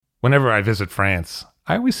Whenever I visit France,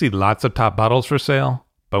 I always see lots of top bottles for sale,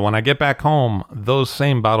 but when I get back home, those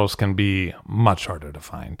same bottles can be much harder to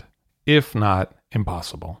find, if not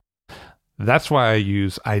impossible. That's why I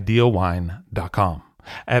use idealwine.com.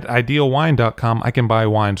 At idealwine.com, I can buy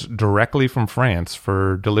wines directly from France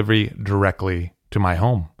for delivery directly to my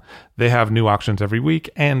home. They have new auctions every week,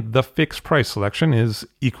 and the fixed price selection is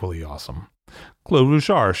equally awesome. Clos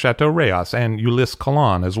Rougeard, Chateau Rayas, and Ulysse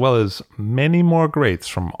Cologne, as well as many more greats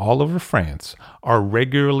from all over France, are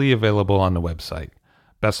regularly available on the website.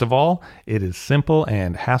 Best of all, it is simple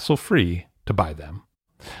and hassle-free to buy them.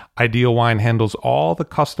 Ideal Wine handles all the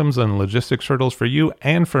customs and logistics hurdles for you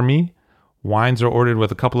and for me. Wines are ordered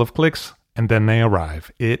with a couple of clicks, and then they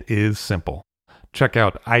arrive. It is simple. Check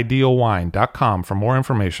out idealwine.com for more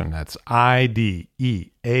information. That's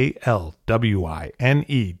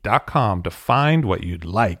IDEALWINE.com to find what you'd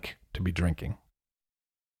like to be drinking.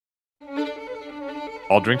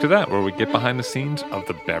 I'll drink to that, where we get behind the scenes of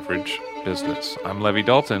the beverage business. I'm Levi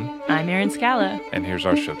Dalton. I'm Erin Scala. And here's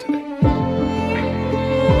our show today.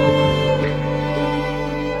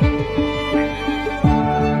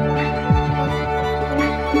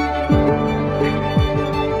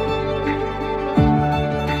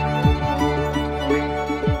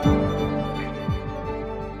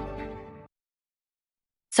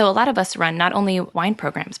 So a lot of us run not only wine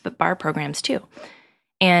programs, but bar programs too.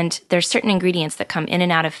 And there's certain ingredients that come in and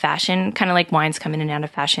out of fashion, kind of like wines come in and out of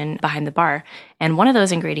fashion behind the bar. And one of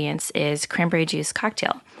those ingredients is cranberry juice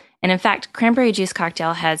cocktail. And in fact, cranberry juice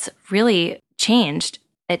cocktail has really changed.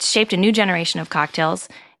 It's shaped a new generation of cocktails,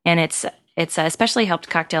 and it's especially helped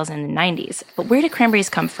cocktails in the 90s. But where do cranberries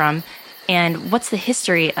come from, and what's the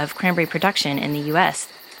history of cranberry production in the U.S.?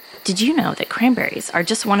 Did you know that cranberries are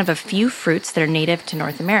just one of a few fruits that are native to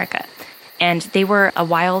North America? And they were a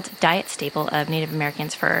wild diet staple of Native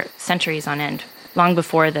Americans for centuries on end, long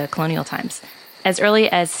before the colonial times. As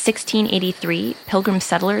early as 1683, pilgrim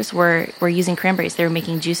settlers were using cranberries. They were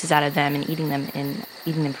making juices out of them and eating them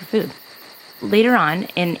for food. Later on,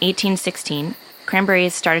 in 1816,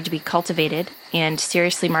 cranberries started to be cultivated and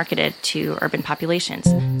seriously marketed to urban populations.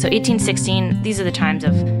 So 1816, these are the times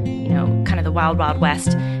of, kind of the wild, wild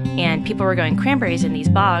west. And people were growing cranberries in these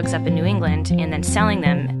bogs up in New England and then selling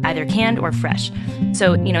them either canned or fresh.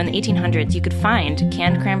 So, in the 1800s, you could find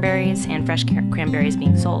canned cranberries and fresh cranberries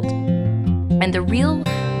being sold. And the real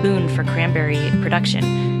boom for cranberry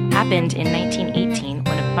production happened in 1918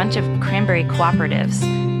 when a bunch of cranberry cooperatives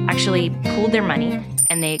actually pooled their money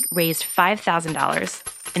and they raised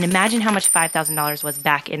 $5,000. And imagine how much $5,000 was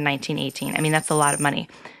back in 1918. I mean, that's a lot of money.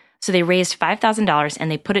 So they raised $5,000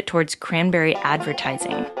 and they put it towards cranberry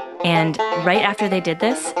advertising. And right after they did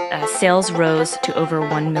this, sales rose to over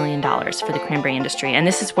 $1 million for the cranberry industry. And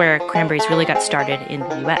this is where cranberries really got started in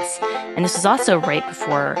the U.S. And this was also right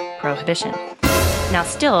before Prohibition. Now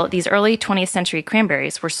still, these early 20th century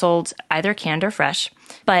cranberries were sold either canned or fresh,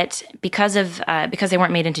 but because they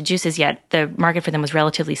weren't made into juices yet, the market for them was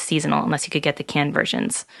relatively seasonal unless you could get the canned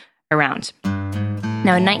versions around.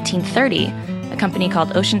 Now in 1930, a company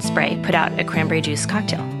called Ocean Spray put out a cranberry juice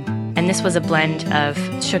cocktail. And this was a blend of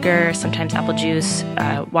sugar, sometimes apple juice,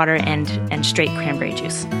 water, and straight cranberry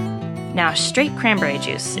juice. Now, straight cranberry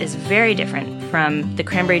juice is very different from the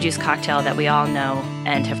cranberry juice cocktail that we all know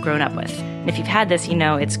and have grown up with. And if you've had this, you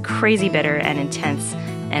know it's crazy bitter and intense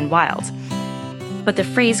and wild. But the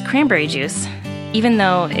phrase cranberry juice, even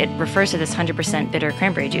though it refers to this 100% bitter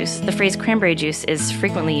cranberry juice, the phrase cranberry juice is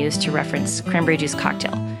frequently used to reference cranberry juice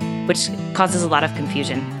cocktail, which causes a lot of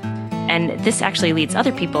confusion. And this actually leads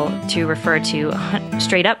other people to refer to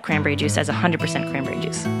straight-up cranberry juice as 100% cranberry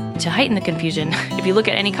juice. To heighten the confusion, if you look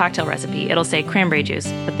at any cocktail recipe, it'll say cranberry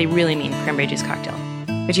juice, but they really mean cranberry juice cocktail.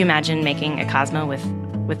 Could you imagine making a Cosmo with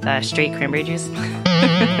straight cranberry juice?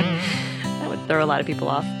 That would throw a lot of people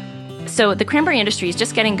off. So the cranberry industry is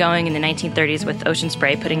just getting going in the 1930s with Ocean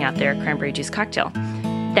Spray putting out their cranberry juice cocktail.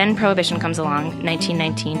 Then Prohibition comes along,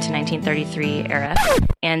 1919 to 1933 era,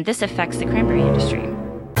 and this affects the cranberry industry.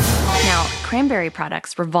 Now, cranberry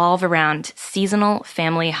products revolve around seasonal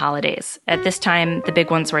family holidays. At this time, the big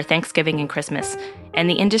ones were Thanksgiving and Christmas. And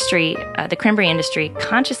the cranberry industry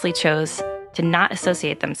consciously chose to not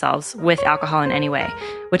associate themselves with alcohol in any way,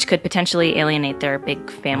 which could potentially alienate their big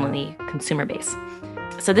family consumer base.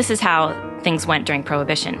 So this is how things went during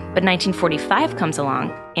Prohibition. But 1945 comes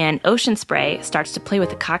along, and Ocean Spray starts to play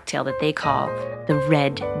with a cocktail that they call the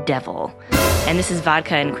Red Devil. And this is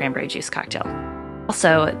vodka and cranberry juice cocktail.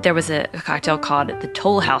 Also, there was a cocktail called the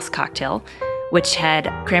Toll House cocktail, which had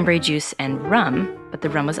cranberry juice and rum, but the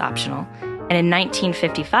rum was optional. And in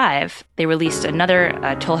 1955, they released another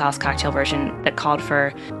Toll House cocktail version that called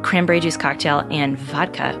for cranberry juice cocktail and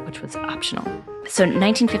vodka, which was optional. So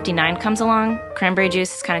 1959 comes along, cranberry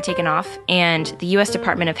juice is kind of taken off, and the U.S.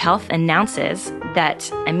 Department of Health announces that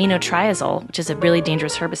aminotriazole, which is a really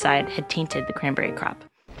dangerous herbicide, had tainted the cranberry crop.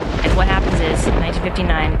 And what happens is, in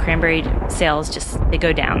 1959, cranberry sales they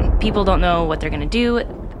go down. People don't know what they're going to do.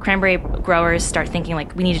 Cranberry growers start thinking,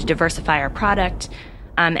 like, we need to diversify our product.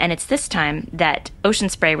 And it's this time that Ocean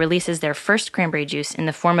Spray releases their first cranberry juice in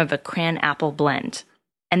the form of a cran-apple blend.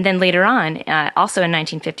 And then later on, also in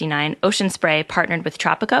 1959, Ocean Spray partnered with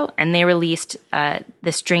Tropico, and they released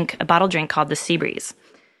this drink, a bottle drink called the Seabreeze.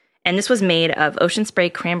 And this was made of Ocean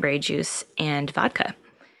Spray cranberry juice and vodka.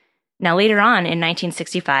 Now, later on in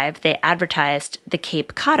 1965, they advertised the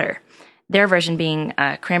Cape Codder, their version being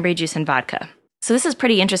cranberry juice and vodka. So this is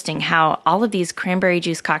pretty interesting how all of these cranberry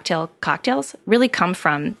juice cocktails really come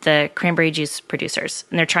from the cranberry juice producers.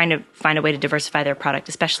 And they're trying to find a way to diversify their product,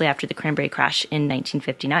 especially after the cranberry crash in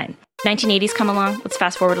 1959. 1980s come along. Let's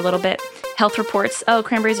fast forward a little bit. Health reports,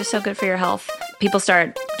 cranberries are so good for your health. People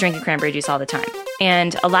start drinking cranberry juice all the time.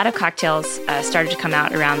 And a lot of cocktails started to come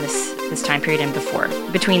out around this time period and before,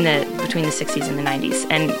 between the 60s and the 90s.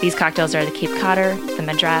 And these cocktails are the Cape Codder, the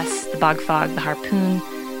Madras, the Bog Fog, the Harpoon,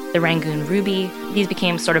 the Rangoon Ruby. These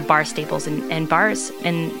became sort of bar staples, and bars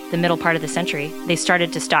in the middle part of the century, they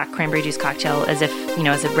started to stock cranberry juice cocktail as if,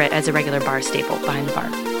 as a regular bar staple behind the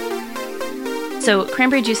bar. So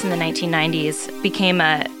cranberry juice in the 1990s became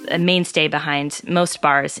a mainstay behind most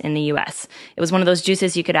bars in the U.S. It was one of those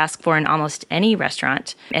juices you could ask for in almost any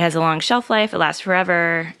restaurant. It has a long shelf life. It lasts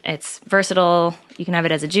forever. It's versatile. You can have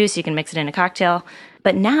it as a juice. You can mix it in a cocktail.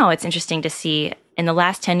 But now it's interesting to see in the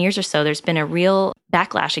last 10 years or so, there's been a real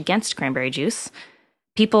backlash against cranberry juice.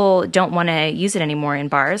 People don't want to use it anymore in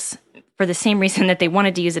bars for the same reason that they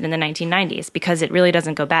wanted to use it in the 1990s, because it really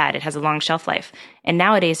doesn't go bad. It has a long shelf life. And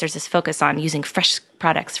nowadays, there's this focus on using fresh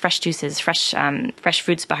products, fresh juices, fresh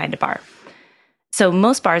fruits behind a bar. So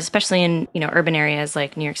most bars, especially in urban areas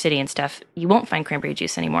like New York City and stuff, you won't find cranberry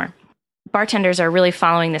juice anymore. Bartenders are really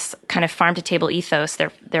following this kind of farm-to-table ethos.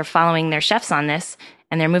 They're following their chefs on this,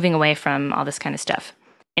 and they're moving away from all this kind of stuff.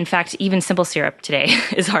 In fact, even simple syrup today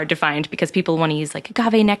is hard to find because people want to use like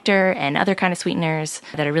agave nectar and other kind of sweeteners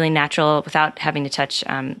that are really natural without having to touch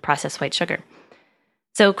processed white sugar.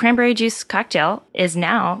 So cranberry juice cocktail is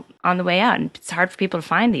now on the way out, and it's hard for people to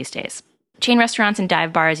find these days. Chain restaurants and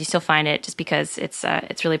dive bars, you still find it just because it's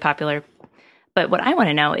really popular. But what I want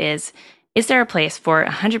to know is there a place for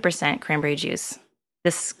 100% cranberry juice,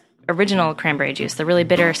 this original cranberry juice, the really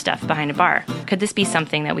bitter stuff behind a bar? Could this be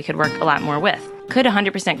something that we could work a lot more with? Could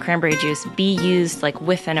 100% cranberry juice be used like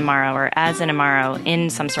with an Amaro or as an Amaro in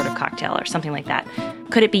some sort of cocktail or something like that?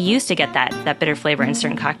 Could it be used to get that bitter flavor in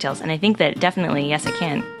certain cocktails? And I think that definitely, yes, it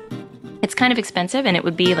can. It's kind of expensive, and it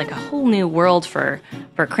would be like a whole new world for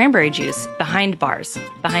cranberry juice behind bars,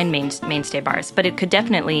 behind mainstay bars. But it could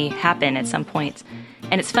definitely happen at some point.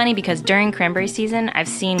 And it's funny because during cranberry season, I've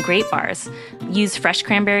seen great bars use fresh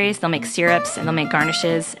cranberries. They'll make syrups and they'll make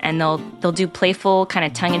garnishes, and they'll do playful kind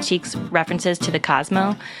of tongue-in-cheek references to the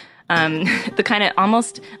Cosmo. The kind of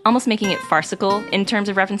almost making it farcical in terms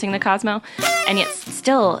of referencing the Cosmo. And yet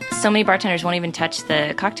still, so many bartenders won't even touch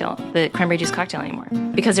the cranberry juice cocktail anymore.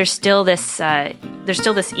 Because there's still this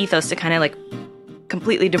ethos to kind of like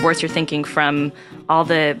completely divorce your thinking from all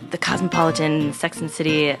the cosmopolitan Sex and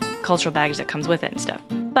City cultural baggage that comes with it and stuff.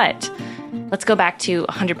 But let's go back to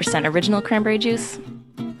 100% original cranberry juice.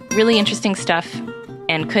 Really interesting stuff,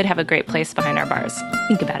 and could have a great place behind our bars.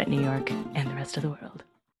 Think about it, New York and the rest of the world.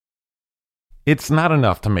 It's not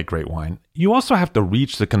enough to make great wine. You also have to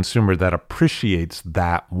reach the consumer that appreciates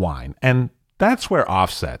that wine. And that's where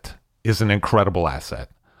Offset is an incredible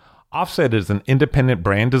asset. Offset is an independent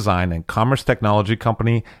brand design and commerce technology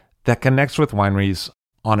company that connects with wineries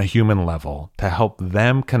on a human level to help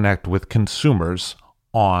them connect with consumers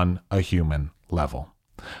on a human level.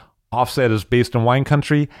 Offset is based in wine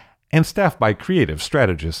country and staffed by creative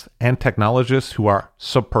strategists and technologists who are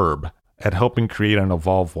superb at helping create and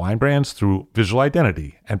evolve wine brands through visual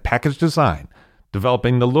identity and package design,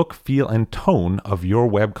 developing the look, feel, and tone of your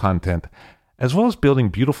web content, as well as building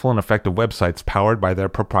beautiful and effective websites powered by their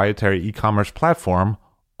proprietary e-commerce platform,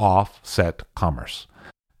 Offset Commerce.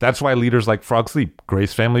 That's why leaders like Frog Sleep,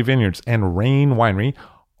 Grace Family Vineyards, and Rain Winery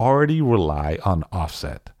already rely on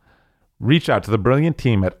Offset. Reach out to the brilliant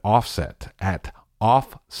team at Offset at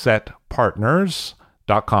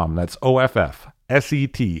offsetpartners.com. That's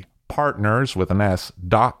OFFSET partners with an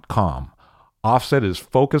S.com. Offset is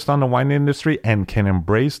focused on the wine industry and can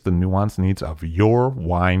embrace the nuanced needs of your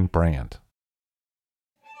wine brand.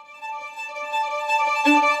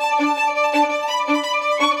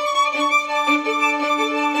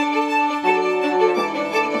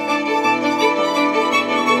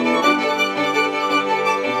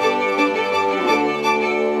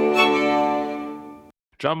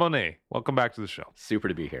 Jon Bonné, welcome back to the show. Super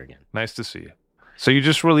to be here again. Nice to see you. So you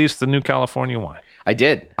just released the new California wine. I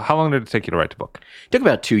did. How long did it take you to write the book? It took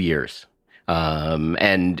about 2 years.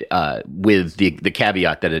 And with the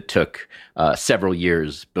caveat that it took several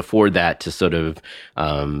years before that to sort of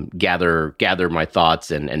gather my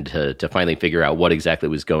thoughts and to finally figure out what exactly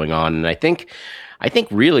was going on. And I think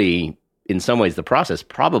really, in some ways, the process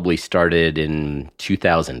probably started in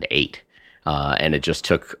 2008. And it just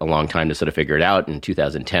took a long time to sort of figure it out. In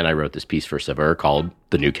 2010, I wrote this piece for Saveur called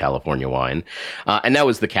The New California Wine. And that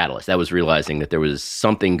was the catalyst. That was realizing that there was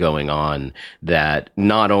something going on that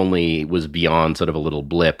not only was beyond sort of a little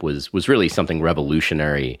blip, was really something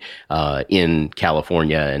revolutionary in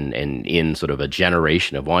California and in sort of a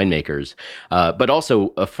generation of winemakers, but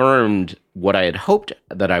also affirmed what I had hoped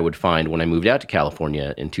that I would find when I moved out to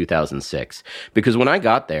California in 2006. Because when I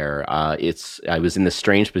got there, I was in this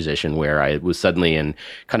strange position where I was suddenly in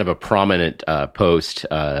kind of a prominent post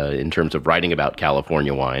in terms of writing about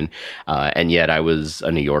California wine. And yet I was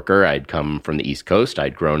a New Yorker. I'd come from the East Coast.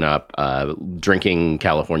 I'd grown up drinking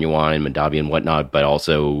California wine, Mondavi and whatnot, but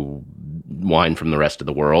also wine from the rest of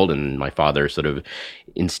the world. And my father sort of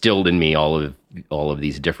instilled in me all of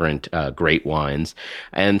these different great wines.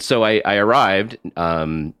 And so I arrived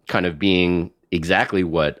kind of being exactly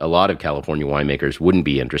what a lot of California winemakers wouldn't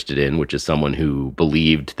be interested in, which is someone who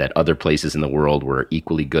believed that other places in the world were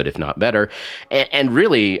equally good, if not better. And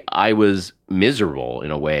really, I was miserable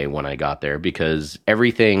in a way when I got there, because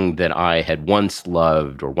everything that I had once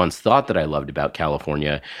loved or once thought that I loved about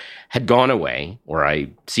California had gone away, or I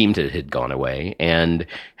seemed to had gone away, and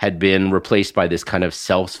had been replaced by this kind of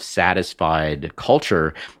self-satisfied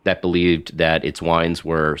culture that believed that its wines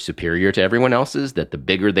were superior to everyone else's, that the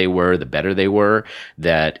bigger they were, the better they were,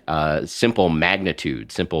 that simple magnitude,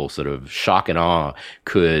 simple sort of shock and awe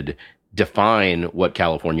could define what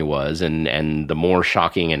California was, and the more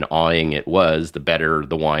shocking and awing it was, the better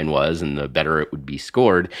the wine was and the better it would be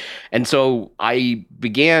scored. And so I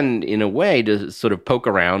began, in a way, to sort of poke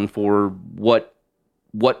around for what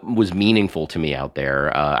was meaningful to me out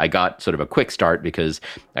there. I got sort of a quick start because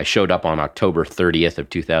I showed up on October 30th of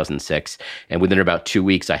 2006, and within about 2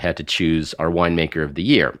 weeks I had to choose our winemaker of the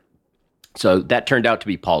year. So that turned out to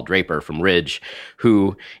be Paul Draper from Ridge,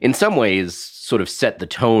 who in some ways sort of set the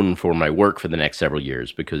tone for my work for the next several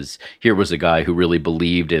years, because here was a guy who really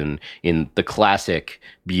believed in the classic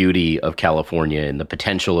beauty of California and the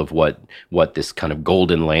potential of what this kind of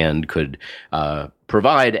golden land could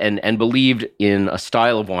provide, and believed in a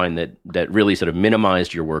style of wine that really sort of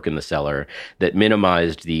minimized your work in the cellar, that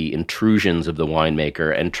minimized the intrusions of the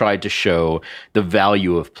winemaker, and tried to show the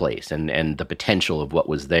value of place and the potential of what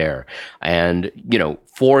was there. And,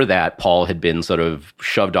 for that, Paul had been sort of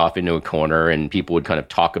shoved off into a corner, and people would kind of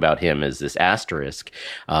talk about him as this asterisk.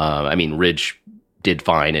 Ridge did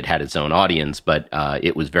fine. It had its own audience, but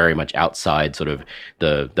it was very much outside sort of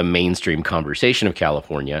the mainstream conversation of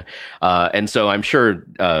California. And so I'm sure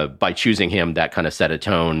by choosing him, that kind of set a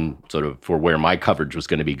tone sort of for where my coverage was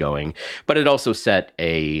going to be going. But it also set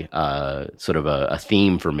a sort of a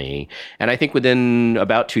theme for me. And I think within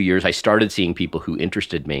about 2 years, I started seeing people who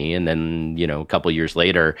interested me. And then, a couple of years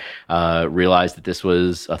later, realized that this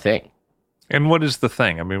was a thing. And what is the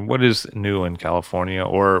thing? What is new in California?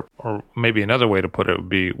 Or maybe another way to put it would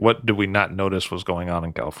be, what did we not notice was going on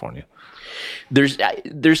in California? There's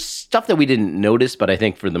stuff that we didn't notice, but I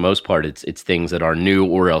think for the most part, it's things that are new,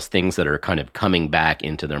 or else things that are kind of coming back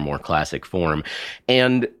into their more classic form.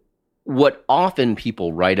 And what often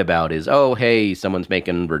people write about is, oh, hey, someone's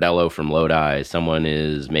making Verdelho from Lodi, someone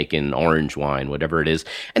is making orange wine, whatever it is.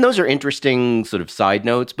 And those are interesting sort of side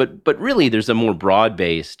notes, but really there's a more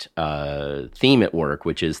broad-based theme at work,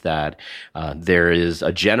 which is that there is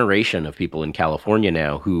a generation of people in California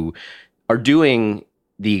now who are doing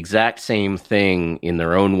the exact same thing in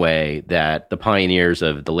their own way that the pioneers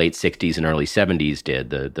of the late 60s and early 70s did,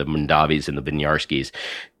 the Mondavis and the Vinyarskis,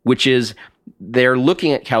 which is they're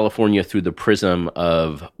looking at California through the prism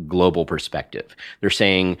of global perspective. They're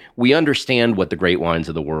saying, we understand what the great wines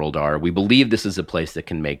of the world are. We believe this is a place that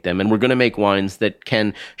can make them, and we're going to make wines that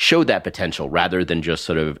can show that potential rather than just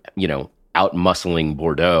sort of, out-muscling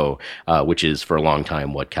Bordeaux, which is for a long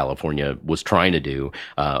time what California was trying to do,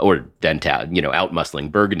 or then to,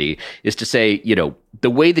 out-muscling Burgundy, is to say, the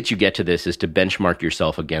way that you get to this is to benchmark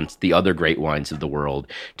yourself against the other great wines of the world,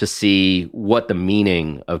 to see what the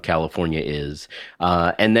meaning of California is,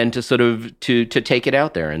 and then to sort of to take it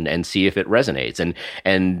out there and see if it resonates.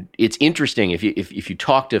 And it's interesting if you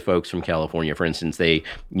talk to folks from California, for instance, they,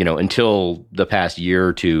 until the past year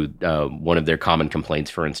or two, one of their common complaints,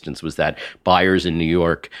 for instance, was that buyers in New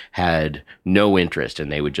York had no interest, and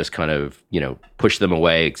they would just kind of push them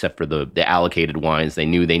away, except for the allocated wines they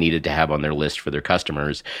knew they needed to have on their list for their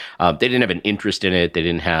customers. They didn't have an interest in it. They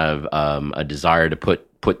didn't have a desire to put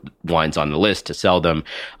wines on the list to sell them.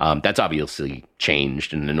 That's obviously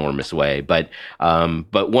changed in an enormous way. But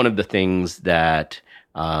one of the things that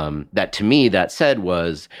to me that said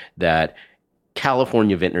was that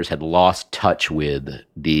California vintners had lost touch with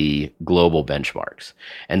the global benchmarks.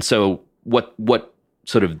 And so what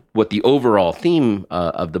the overall theme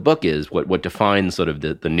of the book is, what defines sort of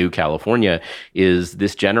the new California, is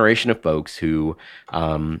this generation of folks who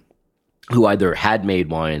either had made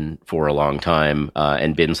wine for a long time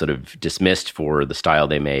and been sort of dismissed for the style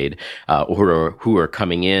they made, or who are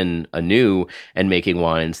coming in anew and making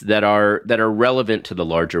wines that are relevant to the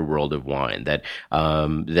larger world of wine,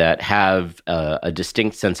 that have a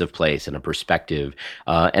distinct sense of place and a perspective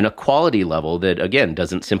and a quality level that, again,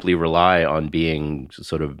 doesn't simply rely on being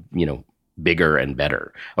sort of bigger and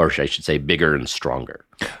better, or I should say bigger and stronger.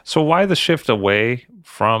 So why the shift away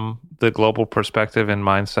from the global perspective and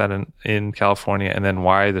mindset in California, and then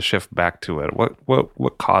why the shift back to it?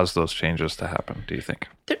 What caused those changes to happen, do you think?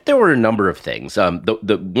 There were a number of things.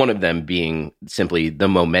 The one of them being simply the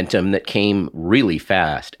momentum that came really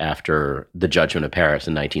fast after the Judgment of Paris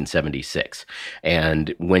in 1976.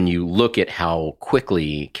 And when you look at how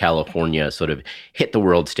quickly California sort of hit the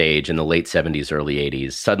world stage in the late 70s, early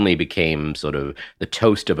 80s, suddenly became sort of the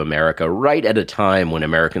toast of America, right at a time when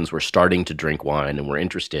Americans were starting to drink wine and were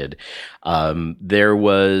interested. There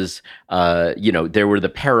were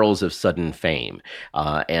the perils of sudden fame.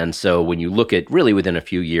 And so when you look at really within a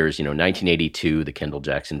few years, 1982, the Kendall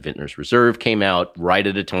Jackson Vintners Reserve came out right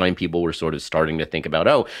at a time people were sort of starting to think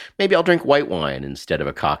about, maybe I'll drink white wine instead of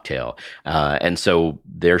a cocktail. And so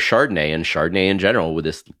their Chardonnay and Chardonnay in general, with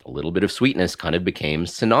this a little bit of sweetness, kind of became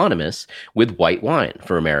synonymous with white wine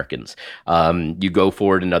for Americans. You go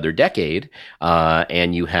forward another decade,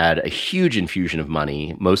 and you had a huge infusion of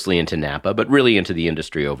money, mostly into Napa, but really into the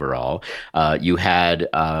industry overall. You had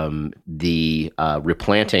the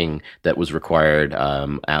replanting that was required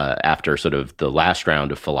after sort of the last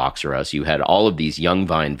round of phylloxera. So you had all of these young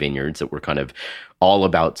vine vineyards that were kind of all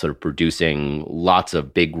about sort of producing lots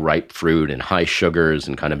of big ripe fruit and high sugars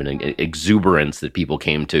and kind of an exuberance that people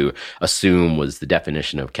came to assume was the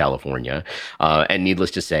definition of California. And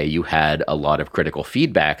needless to say, you had a lot of critical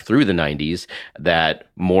feedback through the 90s that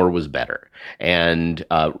more was better. And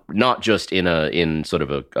not just in sort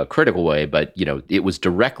of a critical way, but it was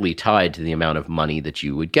directly tied to the amount of money that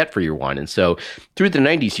you would get for your wine. And so through the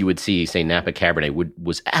 90s, you would see, say, Napa Cabernet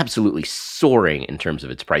was absolutely soaring in terms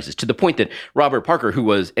of its prices, to the point that Robert Parker, who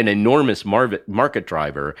was an enormous market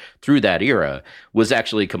driver through that era, was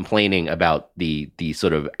actually complaining about the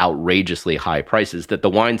sort of outrageously high prices that the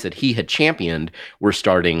wines that he had championed were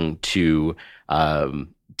starting to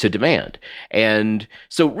demand. And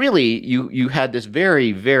so really you had this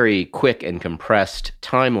very, very quick and compressed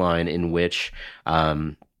timeline in which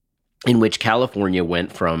California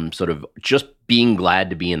went from sort of just being glad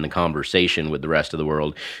to be in the conversation with the rest of the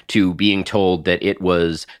world to being told that it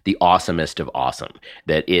was the awesomest of awesome,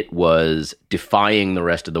 that it was defying the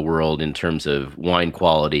rest of the world in terms of wine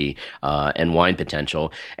quality and wine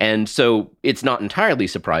potential. And so it's not entirely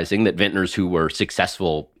surprising that vintners who were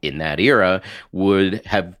successful in that era would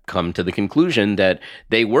have come to the conclusion that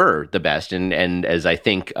they were the best. And as I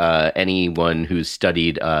think anyone who's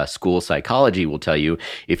studied school psychology will tell you,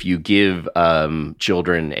 if you give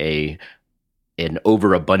children an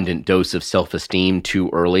overabundant dose of self-esteem too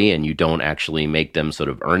early and you don't actually make them sort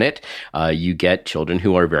of earn it, you get children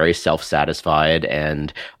who are very self-satisfied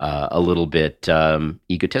and a little bit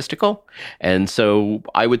egotistical. And so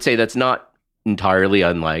I would say that's not entirely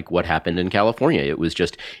unlike what happened in California. It was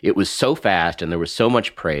so fast and there was so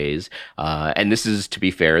much praise. And this is, to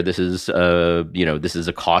be fair, this is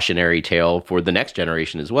a cautionary tale for the next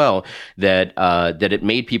generation as well, that it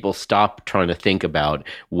made people stop trying to think about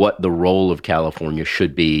what the role of California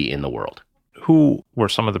should be in the world. Who were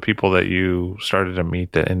some of the people that you started to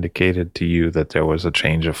meet that indicated to you that there was a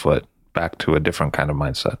change afoot back to a different kind of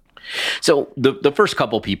mindset? So the first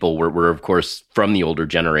couple people were of course from the older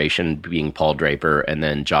generation, being Paul Draper and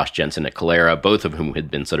then Josh Jensen at Calera, both of whom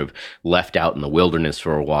had been sort of left out in the wilderness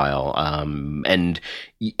for a while. And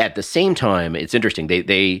at the same time, it's interesting.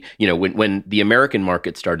 They when the American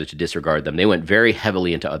market started to disregard them, they went very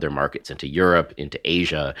heavily into other markets, into Europe, into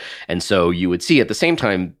Asia, and so you would see at the same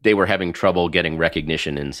time they were having trouble getting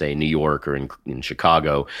recognition in, say, New York or in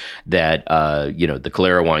Chicago. That the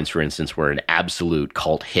Calera wines, for instance, were an absolute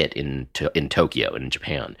cult hit in Tokyo and in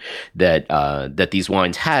Japan. That these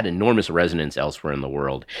wines had enormous resonance elsewhere in the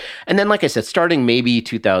world, and then, like I said, starting maybe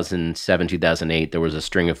 2007, 2008, there was a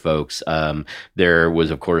string of folks. There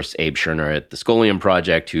was, of course, Abe Scherner at the Scholium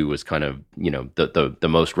Project, who was kind of, the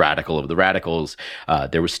most radical of the radicals.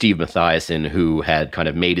 There was Steve Mathiasen, who had kind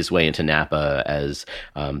of made his way into Napa as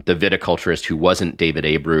the viticulturist who wasn't David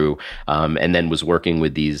Abreu, and then was working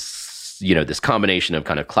with these, this combination of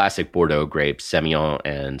kind of classic Bordeaux grapes, Semillon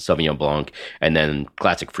and Sauvignon Blanc, and then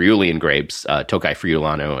classic Friulian grapes, Tokai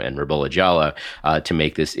Friulano and Ribolla Gialla, to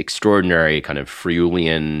make this extraordinary kind of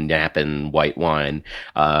Friulian Napan white wine,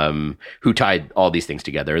 who tied all these things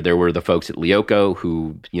together. There were the folks at Lioco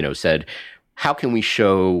who, said, how can we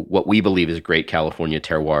show what we believe is great California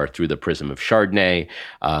terroir through the prism of Chardonnay?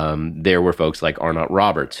 There were folks like Arnott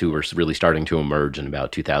Roberts, who were really starting to emerge in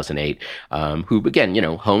about 2008, who, again,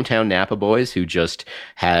 hometown Napa boys who just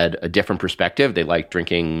had a different perspective. They liked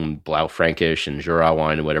drinking Blaufränkisch and Jura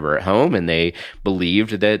wine and whatever at home, and they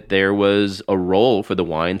believed that there was a role for the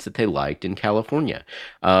wines that they liked in California.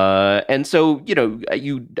 And so,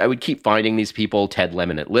 I would keep finding these people. Ted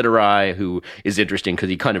Lemon at Literai, who is interesting because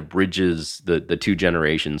he kind of bridges the two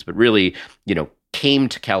generations, but really, came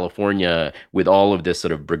to California with all of this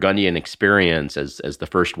sort of Burgundian experience as the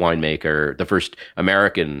first winemaker, the first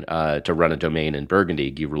American to run a domain in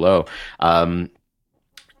Burgundy, Guy Rouleau,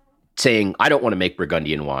 saying, I don't want to make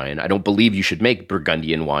Burgundian wine. I don't believe you should make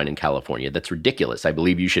Burgundian wine in California. That's ridiculous. I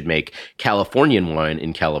believe you should make Californian wine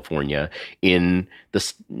in California in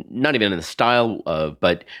not even in the style of,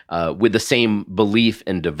 but with the same belief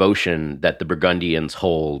and devotion that the Burgundians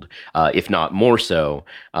hold, if not more so,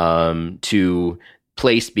 to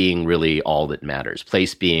place being really all that matters,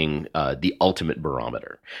 place being the ultimate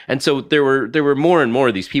barometer. And so there were more and more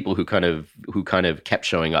of these people who kind of kept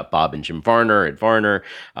showing up, Bob and Jim Varner at Varner,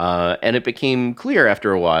 and it became clear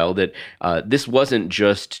after a while that this wasn't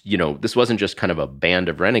just kind of a band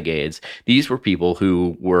of renegades. These were people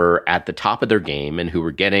who were at the top of their game and who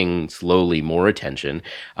were getting slowly more attention,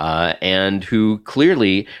 and who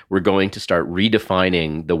clearly were going to start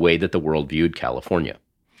redefining the way that the world viewed California.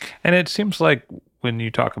 And it seems like when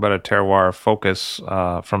you talk about a terroir focus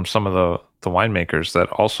from some of the winemakers, that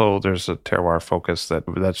also there's a terroir focus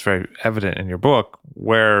that's very evident in your book,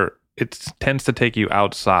 where it tends to take you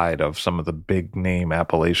outside of some of the big name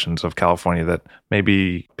appellations of California that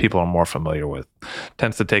maybe people are more familiar with.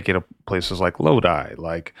 Tends to take you to places like Lodi,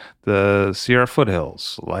 like the Sierra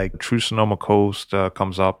foothills, like True Sonoma Coast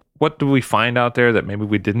comes up. What do we find out there that maybe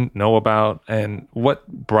we didn't know about? And what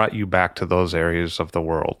brought you back to those areas of the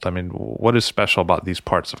world? I mean, what is special about these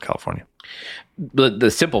parts of California?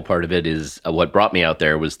 The simple part of it is what brought me out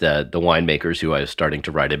there was that the winemakers who I was starting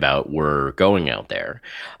to write about were going out there.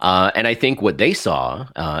 And I think what they saw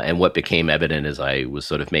and what became evident as I was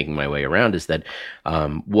sort of making my way around is that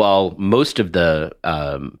while most of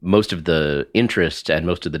the interest and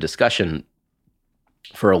most of the discussion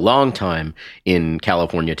for a long time in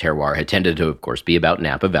California terroir had tended to, of course, be about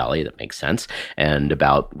Napa Valley, that makes sense, and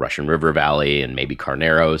about Russian River Valley and maybe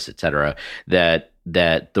Carneros, et cetera, that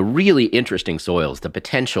the really interesting soils, the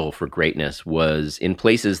potential for greatness, was in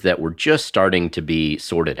places that were just starting to be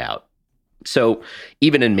sorted out. So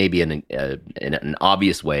even in maybe in an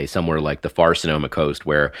obvious way, somewhere like the far Sonoma Coast,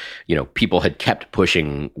 where people had kept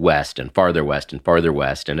pushing west and farther west and farther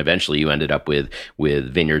west, and eventually you ended up with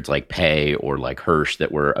vineyards like Pei or like Hirsch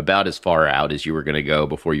that were about as far out as you were going to go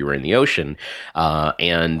before you were in the ocean,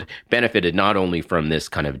 and benefited not only from this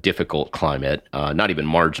kind of difficult climate, not even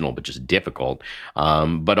marginal, but just difficult,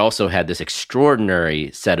 but also had this extraordinary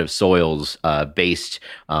set of soils based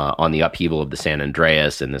on the upheaval of the San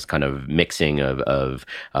Andreas and this kind of mixing of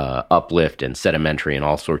uplift and sedimentary and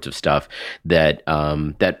all sorts of stuff that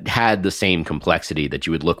had the same complexity that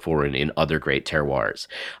you would look for in other great terroirs.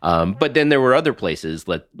 But then there were other places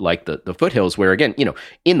like the foothills where, again,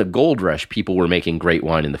 in the gold rush, people were making great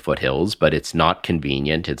wine in the foothills, but it's not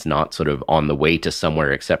convenient. It's not sort of on the way to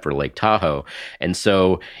somewhere except for Lake Tahoe. And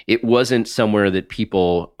so it wasn't somewhere that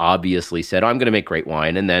people obviously said, oh, I'm going to make great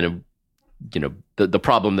wine. And then the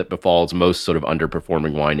problem that befalls most sort of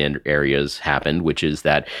underperforming wine areas happened, which is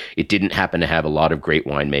that it didn't happen to have a lot of great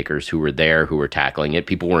winemakers who were there, who were tackling it.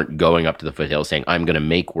 People weren't going up to the foothills saying, I'm going to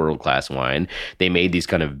make world-class wine. They made these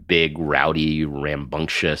kind of big, rowdy,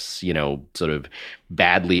 rambunctious, sort of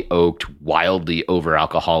badly oaked, wildly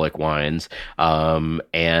over-alcoholic wines,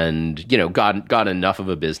 and got enough of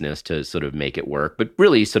a business to sort of make it work. But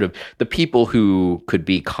really, sort of the people who could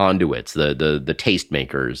be conduits, the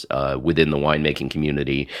tastemakers within the winemaking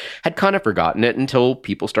community, had kind of forgotten it until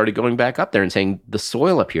people started going back up there and saying, the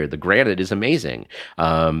soil up here, the granite is amazing.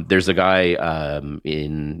 There's a guy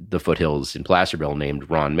in the foothills in Placerville named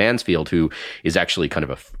Ron Mansfield, who is actually kind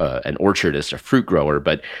of an orchardist, a fruit grower,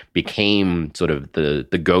 but became sort of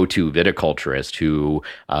the go-to viticulturist who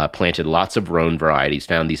planted lots of Rhone varieties,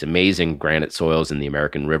 found these amazing granite soils in the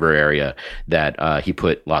American River area that he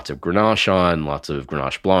put lots of Grenache on, lots of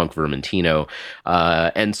Grenache Blanc, Vermentino.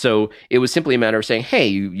 And so it was simply a matter of saying, hey,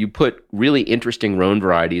 you put really interesting Rhone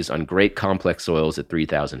varieties on great complex soils at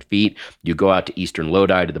 3,000 feet. You go out to Eastern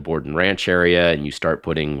Lodi to the Borden Ranch area and you start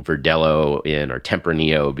putting Verdelho in or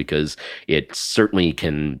Tempranillo because it certainly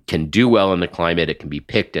can do well in the climate. It can be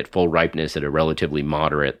picked at full ripeness at a relatively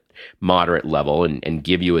moderate level and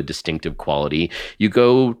give you a distinctive quality. You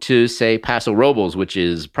go to, say, Paso Robles, which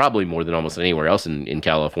is probably more than almost anywhere else in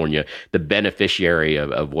California, the beneficiary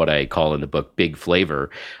of what I call in the book big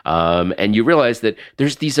flavor. And you realize that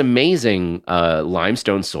there's these amazing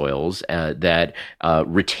limestone soils that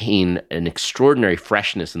retain an extraordinary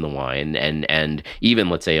freshness in the wine. And even,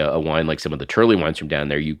 let's say, a wine like some of the Turley wines from down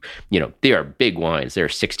there, they are big wines. They're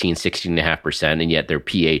 16.5%, and yet their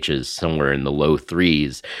pH is somewhere in the low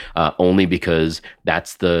threes. Only because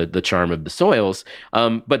that's the charm of the soils.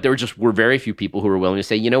 But there were very few people who were willing to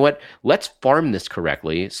say, you know what, let's farm this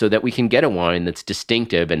correctly so that we can get a wine that's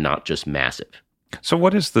distinctive and not just massive. So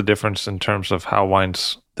what is the difference in terms of how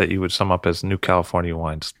wines that you would sum up as New California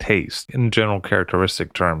wines taste in general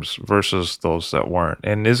characteristic terms versus those that weren't?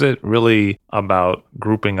 And is it really about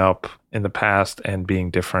grouping up in the past and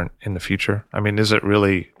being different in the future? I mean, is it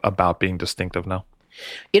really about being distinctive now?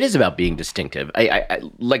 It is about being distinctive. I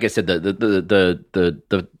like I said,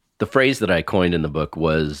 the phrase that I coined in the book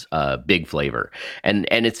was big flavor, and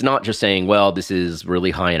it's not just saying, well, this is really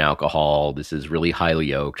high in alcohol, this is really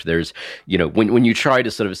highly oaked. There's, when you try to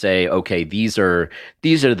sort of say, okay, these are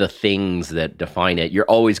the things that define it, you're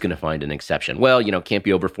always going to find an exception. Well, can't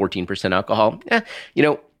be over 14% alcohol.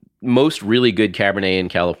 Most really good Cabernet in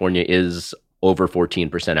California is over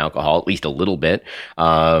 14% alcohol, at least a little bit,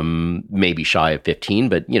 maybe shy of 15,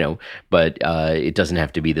 but it doesn't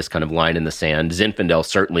have to be this kind of line in the sand. Zinfandel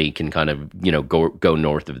certainly can kind of, go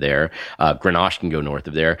north of there. Grenache can go north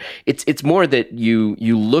of there. It's more that you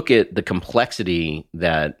look at the complexity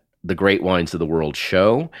that the great wines of the world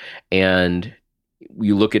show, and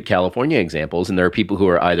you look at California examples, and there are people who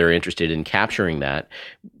are either interested in capturing that,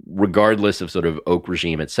 regardless of sort of oak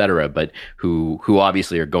regime, et cetera, but who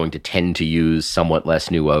obviously are going to tend to use somewhat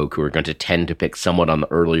less new oak, who are going to tend to pick somewhat on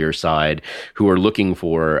the earlier side, who are looking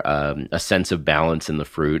for a sense of balance in the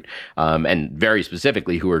fruit, and very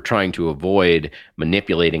specifically who are trying to avoid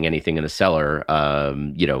manipulating anything in the cellar,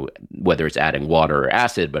 whether it's adding water or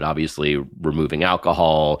acid, but obviously removing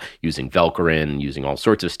alcohol, using Velcorin, using all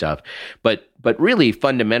sorts of stuff. But really,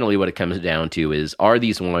 fundamentally, what it comes down to is, are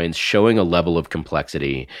these wines showing a level of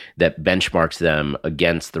complexity that benchmarks them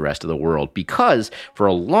against the rest of the world? Because for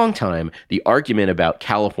a long time, the argument about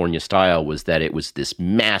California style was that it was this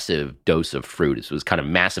massive dose of fruit. It was kind of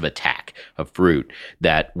massive attack of fruit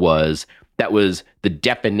that was the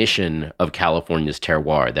definition of California's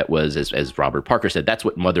terroir. That was, as Robert Parker said, that's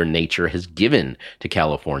what Mother Nature has given to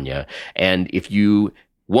California. And if you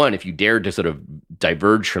dared to sort of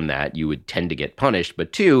diverge from that, you would tend to get punished.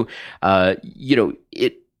 But two,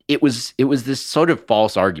 it was this sort of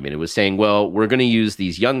false argument. It was saying, well, we're going to use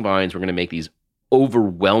these young vines, we're going to make these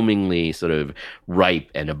overwhelmingly sort of ripe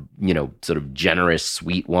and sort of generous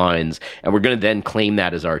sweet wines, and we're going to then claim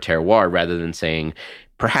that as our terroir, rather than saying,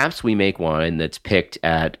 perhaps we make wine that's picked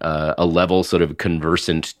at a level sort of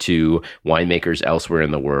conversant to winemakers elsewhere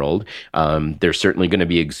in the world. They're certainly going to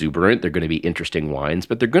be exuberant. They're going to be interesting wines,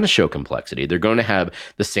 but they're going to show complexity. They're going to have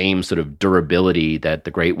the same sort of durability that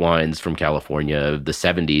the great wines from California of the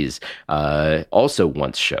 70s also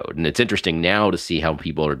once showed. And it's interesting now to see how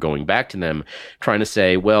people are going back to them, trying to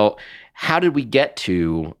say, well, how did we get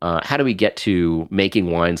to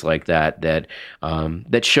making wines like that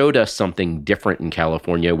showed us something different in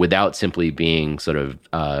California without simply being sort of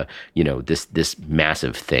this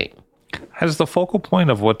massive thing? Has the focal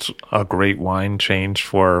point of what's a great wine changed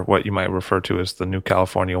for what you might refer to as the New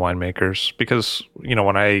California winemakers? Because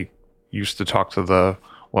when I used to talk to the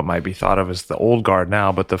what might be thought of as the old guard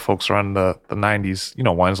now, but the folks around the 90s,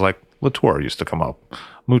 wines like Latour used to come up,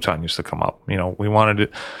 Mouton used to come up. We wanted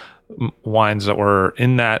wines that were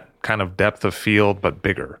in that kind of depth of field, but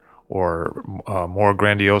bigger, or more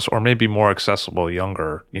grandiose, or maybe more accessible,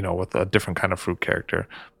 younger, with a different kind of fruit character.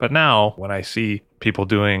 But now when I see people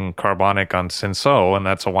doing carbonic on Cinsault, and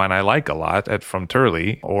that's a wine I like a lot from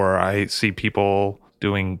Turley, or I see people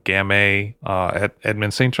doing Gamay at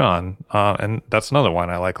Edmond St. John, and that's another wine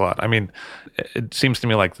I like a lot. I mean, it seems to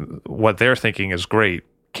me like what they're thinking is great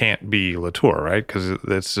can't be Latour, right? Because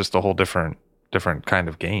it's just a whole different kind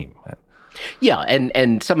of game. Yeah,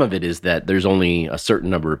 and some of it is that there's only a certain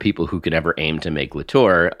number of people who can ever aim to make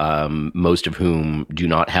Latour, most of whom do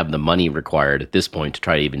not have the money required at this point to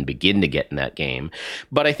try to even begin to get in that game.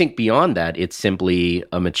 But I think beyond that, it's simply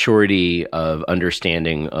a maturity of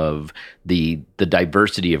understanding of the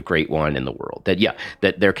diversity of great wine in the world.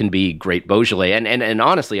 That there can be great Beaujolais, and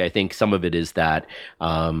honestly, I think some of it is that.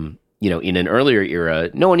 In an earlier era,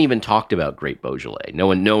 no one even talked about Great Beaujolais. No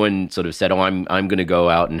one sort of said, "Oh, I'm going to go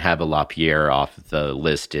out and have a Lapierre off the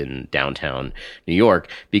list in downtown New York,"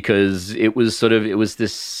 because it was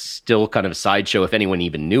this still kind of sideshow if anyone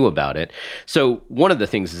even knew about it. So one of the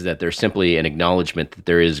things is that there's simply an acknowledgement that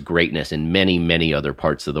there is greatness in many, many other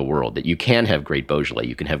parts of the world, that you can have great Beaujolais,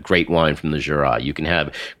 you can have great wine from the Jura, you can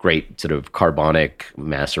have great sort of carbonic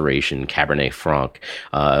maceration, Cabernet Franc,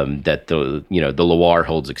 that the Loire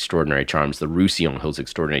holds extraordinary charms, the Roussillon holds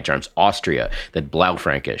extraordinary charms, Austria, that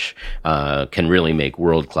Blaufränkisch can really make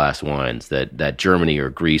world-class wines, that Germany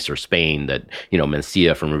or Greece or Spain, that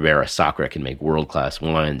Mencia from Ribera Sacra can make world-class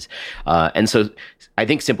wines. And so I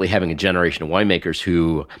think simply having a generation of winemakers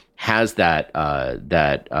who has that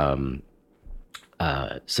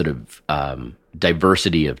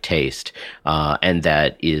diversity of taste, and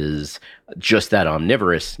that is just that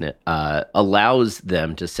omnivorous, allows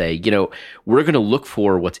them to say, we're going to look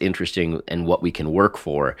for what's interesting and what we can work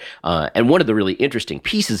for. And one of the really interesting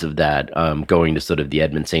pieces of that, going to sort of the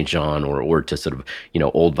Edmond St. John or to sort of,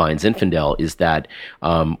 Old Vines Zinfandel, is that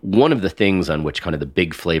one of the things on which kind of the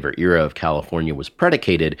big flavor era of California was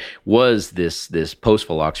predicated was this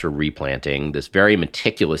post-phylloxera replanting, this very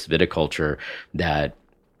meticulous viticulture that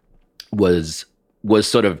was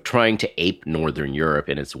sort of trying to ape Northern Europe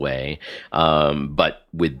in its way, but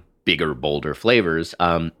with bigger, bolder flavors.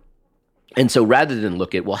 And so rather than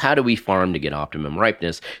look at, well, how do we farm to get optimum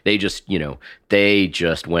ripeness? They just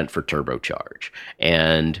went for turbocharge.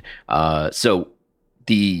 And so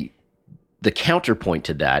the counterpoint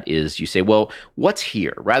to that is you say, well, what's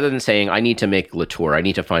here? Rather than saying, I need to make Latour, I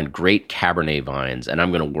need to find great Cabernet vines, and I'm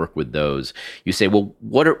going to work with those. You say, well,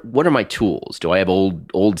 what are my tools? Do I have old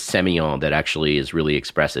Semillon that actually is really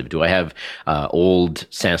expressive? Do I have old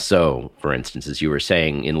Cinsault, for instance, as you were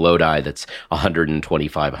saying, in Lodi that's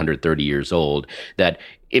 125, 130 years old, that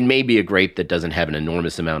it may be a grape that doesn't have an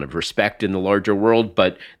enormous amount of respect in the larger world,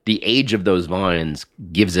 but the age of those vines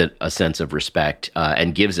gives it a sense of respect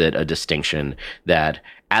and gives it a distinction that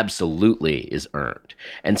absolutely is earned.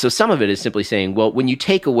 And so some of it is simply saying, well, when you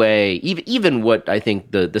take away even what I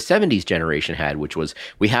think the 70s generation had, which was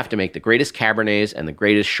we have to make the greatest Cabernets and the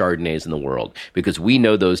greatest Chardonnays in the world because we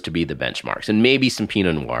know those to be the benchmarks, and maybe some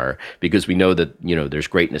Pinot Noir because we know that there's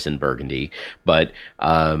greatness in Burgundy, but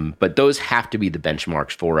those have to be the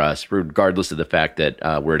benchmarks for us, regardless of the fact that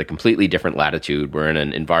we're at a completely different latitude. We're in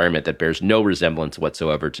an environment that bears no resemblance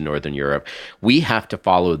whatsoever to Northern Europe. We have to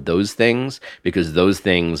follow those things because those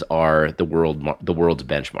things are the world's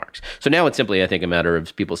benchmarks. So now it's simply, I think, a matter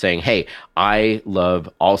of people saying, hey, I love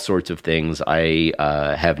all sorts of things. I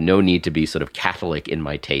have no need to be sort of Catholic in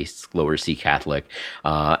my tastes, lower C Catholic,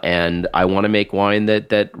 and I want to make wine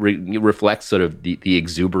that reflects sort of the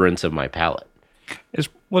exuberance of my palate.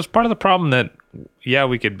 Was part of the problem that,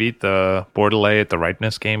 we could beat the Bordelais at the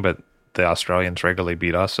ripeness game, but the Australians regularly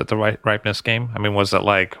beat us at the ripeness game? I mean, was it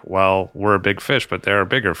like, well, we're a big fish, but they're a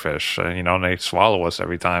bigger fish, and they swallow us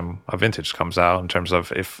every time a vintage comes out, in terms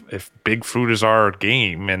of if big fruit is our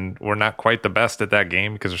game and we're not quite the best at that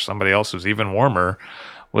game because there's somebody else who's even warmer,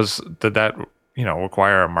 did that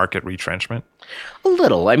require a market retrenchment? A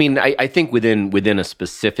little. I mean, I think within a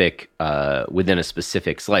specific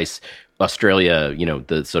slice, Australia,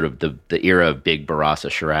 the sort of the era of big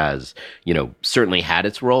Barossa Shiraz, certainly had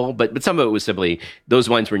its role, but some of it was simply those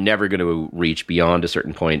wines were never going to reach beyond a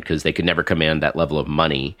certain point because they could never command that level of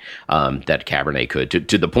money that Cabernet could,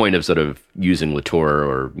 to the point of sort of using Latour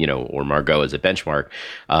or Margaux as a benchmark.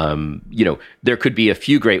 There could be a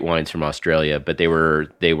few great wines from Australia, but they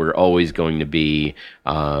were always going to be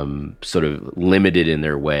sort of limited in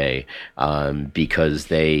their way because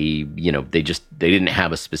they didn't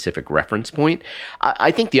have a specific reference point.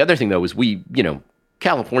 I think the other thing though is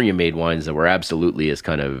California made wines that were absolutely as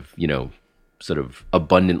kind of sort of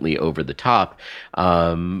abundantly over the top.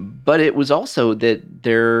 But it was also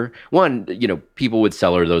that people would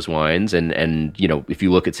cellar those wines. And if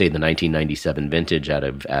you look at, say, the 1997 vintage out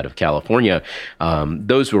of California,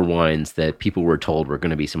 those were wines that people were told were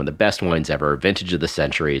going to be some of the best wines ever, vintage of the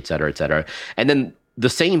century, et cetera, et cetera. And then the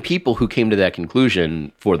same people who came to that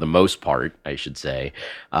conclusion, for the most part, I should say,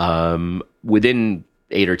 within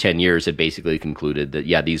 8 or 10 years had basically concluded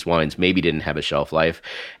that, these wines maybe didn't have a shelf life.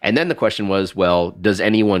 And then the question was, well, does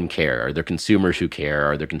anyone care? Are there consumers who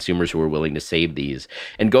care? Are there consumers who are willing to save these?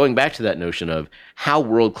 And going back to that notion of how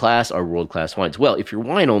world-class are world-class wines? Well, if your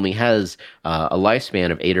wine only has a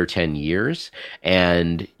lifespan of 8 or 10 years,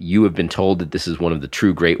 and you have been told that this is one of the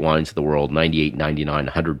true great wines of the world, 98, 99,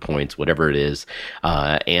 100 points, whatever it is,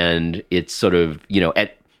 and it's sort of,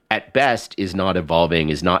 at best is not evolving,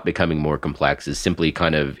 is not becoming more complex, is simply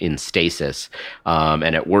kind of in stasis,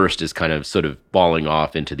 and at worst is kind of sort of falling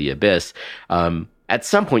off into the abyss. At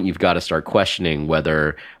some point, you've got to start questioning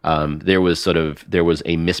whether there was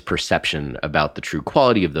a misperception about the true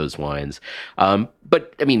quality of those wines.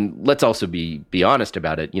 But I mean, let's also be honest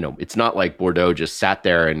about it. It's not like Bordeaux just sat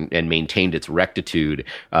there and maintained its rectitude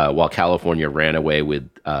while California ran away with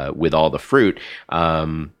all the fruit.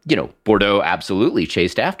 Bordeaux absolutely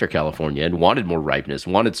chased after California and wanted more ripeness,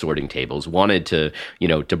 wanted sorting tables, wanted to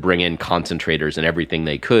bring in concentrators and everything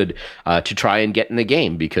they could to try and get in the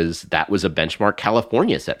game, because that was a benchmark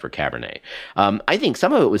California set for Cabernet. I think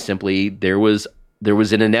some of it was simply there was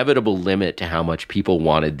an inevitable limit to how much people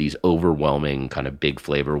wanted these overwhelming kind of big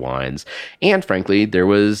flavor wines. And frankly, there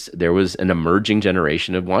was an emerging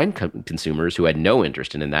generation of wine consumers who had no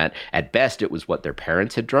interest in that. At best, it was what their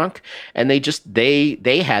parents had drunk. And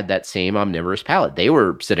they had that same omnivorous palate. They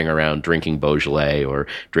were sitting around drinking Beaujolais or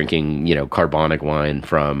drinking, carbonic wine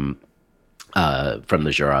from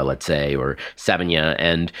the Jura, let's say, or Sauvignon.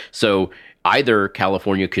 And so either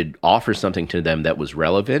California could offer something to them that was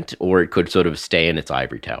relevant, or it could sort of stay in its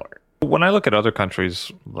ivory tower. When I look at other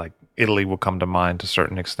countries, like Italy will come to mind to a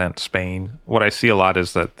certain extent, Spain, what I see a lot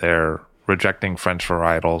is that they're rejecting French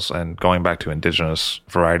varietals and going back to indigenous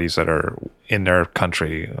varieties that are in their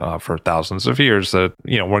country for thousands of years that,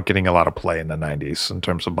 weren't getting a lot of play in the 90s in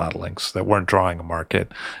terms of bottlings, that weren't drawing a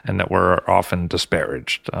market, and that were often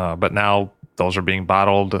disparaged. But now those are being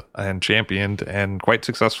bottled and championed and quite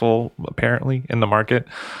successful, apparently, in the market.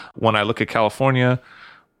 When I look at California,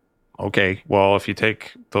 okay, well, if you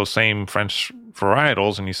take those same French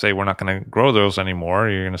varietals and you say we're not going to grow those anymore,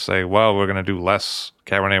 you're going to say, well, we're going to do less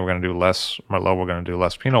Cabernet, we're going to do less Merlot, we're going to do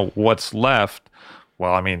less Pinot. What's left?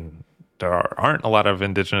 Well, I mean, there aren't a lot of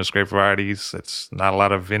indigenous grape varieties. It's not a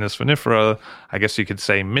lot of Vinus vinifera. I guess you could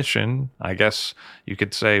say Mission. I guess you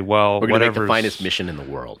could say, well, we're going to make the finest Mission in the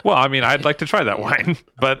world. Well, I mean, I'd like to try that wine.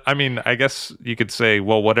 But I mean, I guess you could say,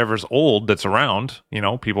 well, whatever's old that's around,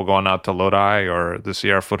 people going out to Lodi or the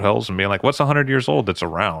Sierra foothills and being like, what's 100 years old that's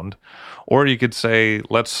around? Or you could say,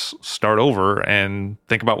 let's start over and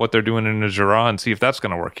think about what they're doing in the Jura and see if that's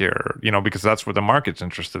going to work here, because that's what the market's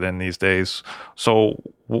interested in these days. So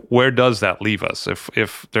where does that leave us?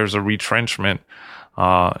 If there's a retrenchment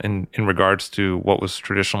in regards to what was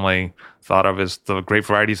traditionally thought of as the grape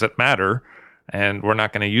varieties that matter, and we're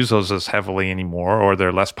not going to use those as heavily anymore, or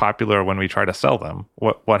they're less popular when we try to sell them,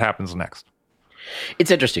 what happens next?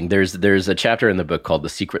 It's interesting. There's a chapter in the book called The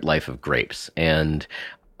Secret Life of Grapes, and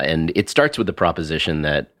it starts with the proposition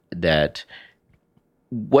that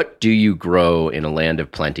what do you grow in a land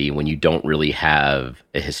of plenty when you don't really have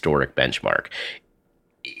a historic benchmark?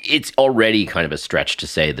 It's already kind of a stretch to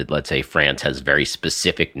say that, let's say, France has very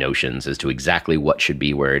specific notions as to exactly what should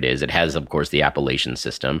be where it is. It has, of course, the appellation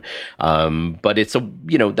system, but it's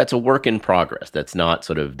that's a work in progress. That's not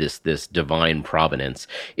sort of this divine provenance.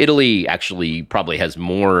 Italy actually probably has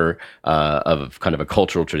more of kind of a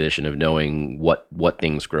cultural tradition of knowing what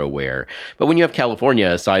things grow where. But when you have California,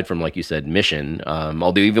 aside from, like you said, Mission,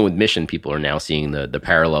 although even with Mission, people are now seeing the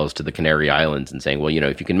parallels to the Canary Islands and saying, well,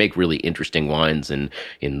 if you can make really interesting wines in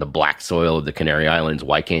the black soil of the Canary Islands,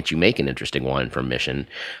 why can't you make an interesting wine from Mission?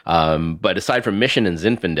 But aside from Mission and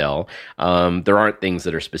Zinfandel, there aren't things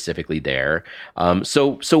that are specifically there.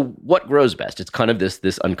 So what grows best? It's kind of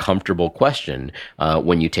this uncomfortable question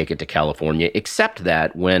when you take it to California, except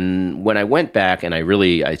that when I went back and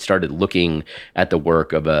I started looking at the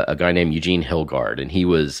work of a guy named Eugene Hilgard, and he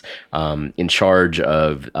was in charge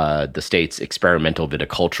of the state's experimental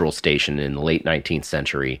viticultural station in the late 19th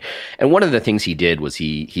century. And one of the things he did was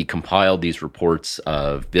he compiled these reports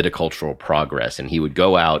of viticultural progress, and he would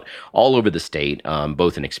go out all over the state,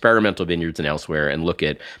 both in experimental vineyards and elsewhere, and look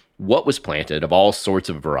at what was planted of all sorts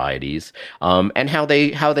of varieties, and how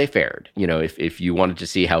they fared. If you wanted to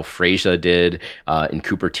see how Fresia did in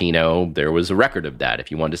Cupertino, there was a record of that.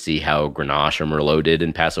 If you wanted to see how Grenache or Merlot did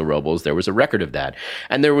in Paso Robles, there was a record of that.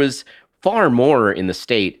 And there was far more in the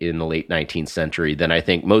state in the late 19th century than I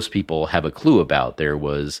think most people have a clue about. There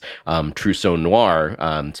was Trousseau Noir,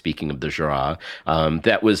 speaking of the Jura,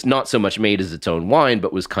 that was not so much made as its own wine,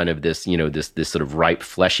 but was kind of this, this sort of ripe,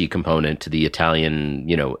 fleshy component to the Italian,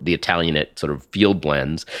 the Italianate sort of field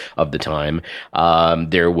blends of the time.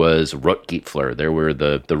 There was Rotgipfel, there were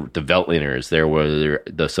the Veltliners, there were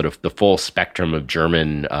the sort of the full spectrum of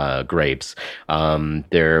German grapes.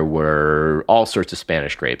 There were all sorts of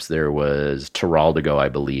Spanish grapes. There was Teraldigo, I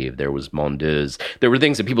believe. There was Mondeuse. There were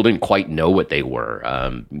things that people didn't quite know what they were.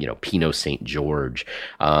 Pinot St. George,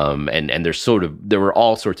 and there were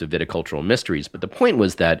all sorts of viticultural mysteries. But the point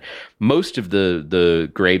was that most of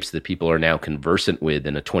the grapes that people are now conversant with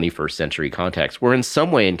in a 21st century context were in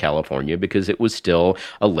some way in California, because it was still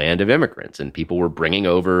a land of immigrants, and people were bringing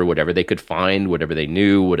over whatever they could find, whatever they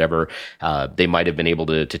knew, whatever they might have been able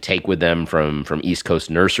to take with them from East Coast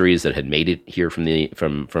nurseries that had made it here from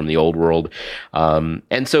the old world.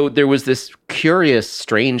 And so there was this curious,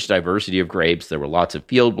 strange diversity of grapes. There were lots of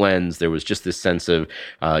field blends. There was just this sense of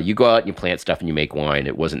you go out and you plant stuff and you make wine.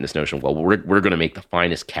 It wasn't this notion of, well, we're going to make the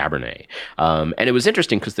finest Cabernet. And it was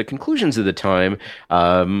interesting because the conclusions of the time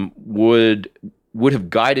would have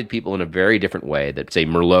guided people in a very different way. That, say,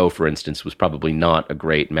 Merlot, for instance, was probably not a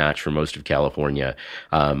great match for most of California,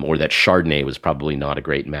 or that Chardonnay was probably not a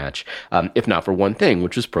great match, if not for one thing,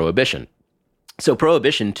 which was Prohibition. So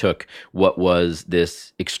Prohibition took what was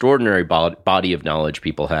this extraordinary body of knowledge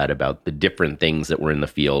people had about the different things that were in the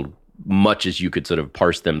field, much as you could sort of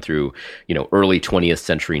parse them through, early 20th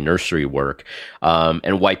century nursery work,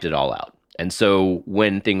 and wiped it all out. And so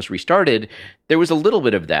when things restarted, there was a little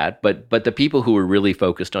bit of that, but the people who were really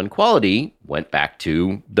focused on quality went back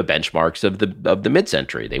to the benchmarks of the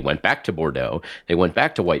mid-century. They went back to Bordeaux. They went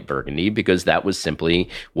back to white Burgundy, because that was simply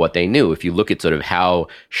what they knew. If you look at sort of how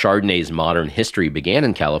Chardonnay's modern history began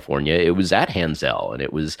in California, it was at Hansel, and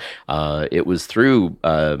it was through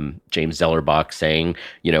James Zellerbach saying,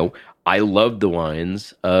 I love the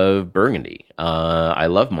wines of Burgundy. I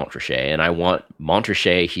love Montrachet, and I want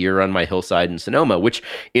Montrachet here on my hillside in Sonoma, which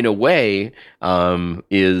in a way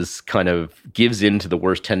is kind of gives into the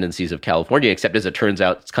worst tendencies of California, except as it turns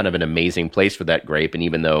out, it's kind of an amazing place for that grape. And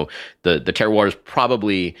even though the terroir is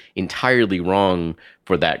probably entirely wrong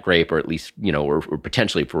for that grape, or at least, or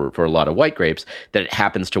potentially for a lot of white grapes, that it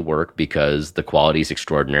happens to work because the quality is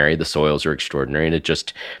extraordinary, the soils are extraordinary, and it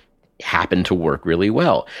just happened to work really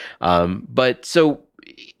well. But so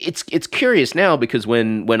it's curious now, because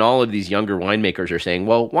when all of these younger winemakers are saying,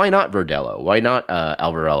 well, why not Verdelho? Why not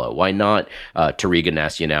Alvarello? Why not Touriga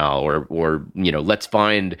Nacional? Or let's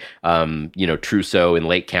find Trousseau in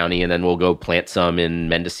Lake County, and then we'll go plant some in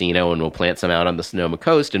Mendocino, and we'll plant some out on the Sonoma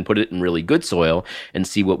coast and put it in really good soil and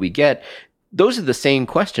see what we get. Those are the same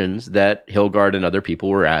questions that Hilgard and other people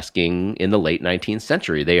were asking in the late 19th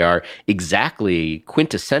century. They are exactly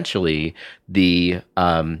quintessentially the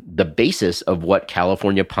basis of what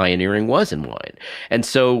California pioneering was in wine. And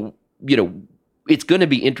so, it's going to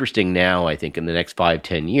be interesting now, I think, in the next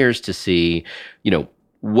 5-10 years to see,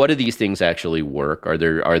 what do these things actually work? Are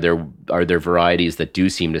there varieties that do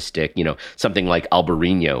seem to stick? Something like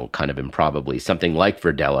Albarino, kind of improbably. Something like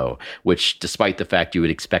Verdelho, which, despite the fact you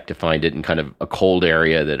would expect to find it in kind of a cold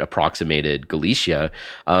area that approximated Galicia,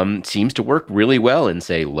 seems to work really well in,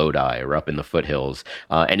 say, Lodi or up in the foothills.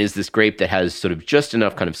 And is this grape that has sort of just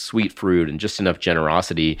enough kind of sweet fruit and just enough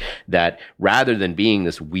generosity that, rather than being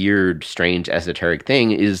this weird, strange, esoteric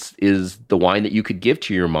thing, is the wine that you could give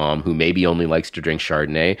to your mom, who maybe only likes to drink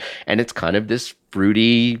Chardonnay. And it's kind of this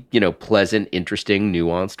fruity, pleasant, interesting,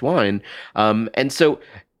 nuanced wine. And so,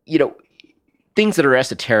 things that are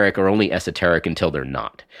esoteric are only esoteric until they're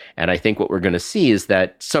not. And I think what we're going to see is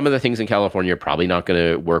that some of the things in California are probably not going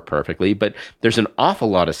to work perfectly, but there's an awful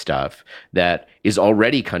lot of stuff that is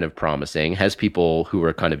already kind of promising, has people who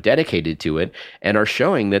are kind of dedicated to it, and are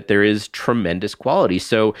showing that there is tremendous quality.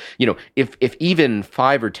 So, if even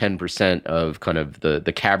 5 or 10% of kind of the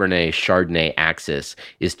Cabernet Chardonnay axis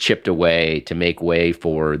is chipped away to make way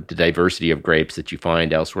for the diversity of grapes that you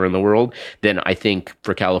find elsewhere in the world, then I think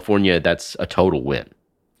for California, that's a total win.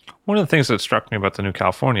 One of the things that struck me about the New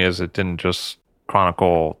California is it didn't just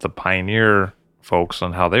chronicle the pioneer folks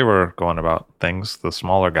and how they were going about things, the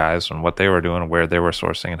smaller guys, and what they were doing, where they were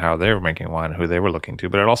sourcing, and how they were making wine, who they were looking to,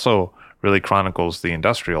 but it also really chronicles the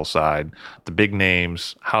industrial side, the big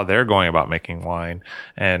names, how they're going about making wine,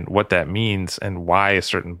 and what that means, and why a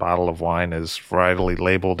certain bottle of wine is varietally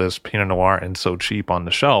labeled as Pinot Noir and so cheap on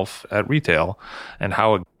the shelf at retail, and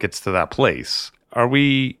how it gets to that place. Are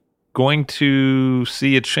we going to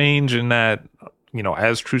see a change in that,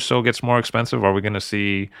 as Trousseau gets more expensive? Are we going to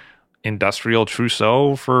see industrial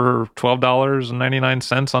Trousseau for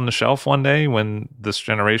 $12.99 on the shelf one day, when this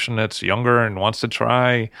generation that's younger and wants to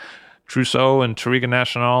try Trousseau and Touriga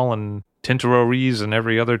National and Tinto Rees and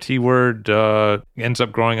every other T word ends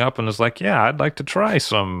up growing up and is like, yeah, I'd like to try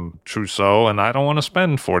some Trousseau and I don't want to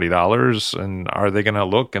spend $40. And are they going to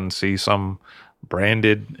look and see some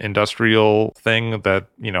branded industrial thing that,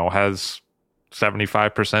 has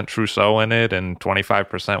 75% Trousseau in it and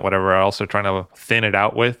 25% whatever else they're trying to thin it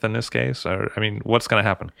out with in this case? Or, what's going to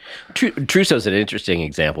happen? Trousseau is an interesting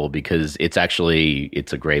example because it's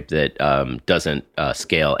a grape that doesn't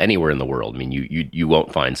scale anywhere in the world. You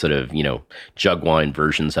won't find sort of, jug wine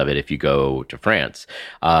versions of it if you go to France.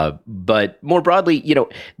 But more broadly,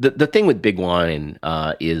 the thing with big wine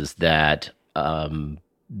is that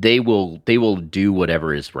they will do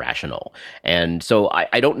whatever is rational. And so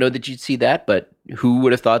I don't know that you'd see that, but who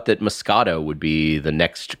would have thought that Moscato would be the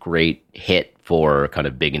next great hit for kind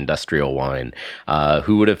of big industrial wine?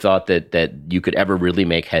 Who would have thought that you could ever really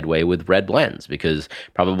make headway with red blends? Because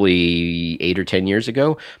probably 8 or 10 years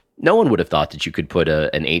ago, no one would have thought that you could put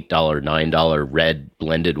an $8, $9 red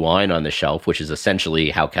blended wine on the shelf, which is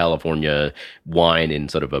essentially how California wine in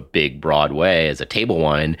sort of a big, broad way as a table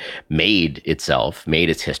wine made its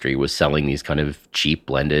history, was selling these kind of cheap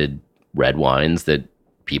blended red wines that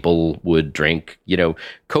people would drink,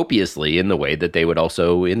 copiously in the way that they would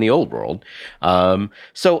also in the old world.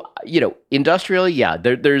 So, industrially, yeah,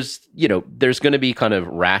 there's going to be kind of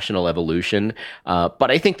rational evolution.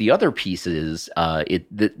 But I think the other piece is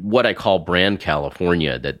what I call brand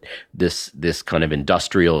California, that this kind of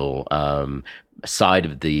industrial side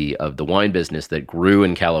of the wine business that grew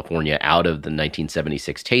in California out of the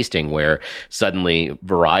 1976 tasting, where suddenly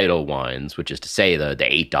varietal wines, which is to say the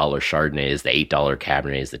 $8 Chardonnays, the $8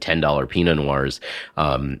 Cabernets, the $10 Pinot Noirs,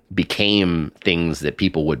 became things that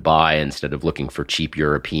people would buy instead of looking for cheap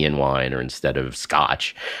European wine or instead of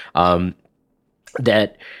Scotch. There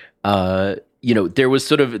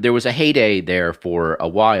was a heyday there for a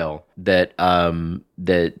while that allowed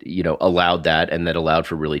that, and that allowed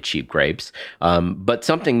for really cheap grapes. But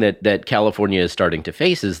something that California is starting to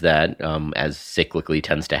face is that, as cyclically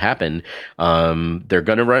tends to happen, they're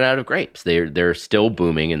going to run out of grapes. They're still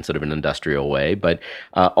booming in sort of an industrial way, but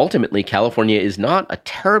ultimately California is not a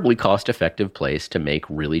terribly cost-effective place to make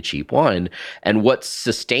really cheap wine. And what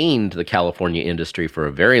sustained the California industry for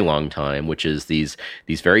a very long time, which is these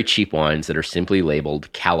very cheap wines that are simply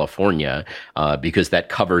labeled California, because that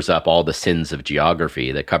covers up all the sins of geography,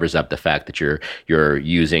 that covers up the fact that you're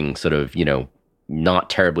using sort of, not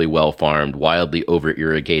terribly well farmed, wildly over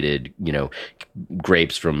irrigated,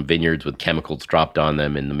 grapes from vineyards with chemicals dropped on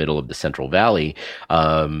them in the middle of the Central Valley.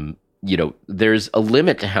 There's a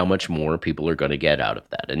limit to how much more people are going to get out of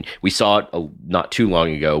that. And we saw it not too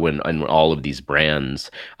long ago when all of these brands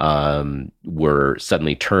were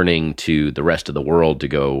suddenly turning to the rest of the world to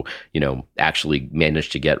go, actually manage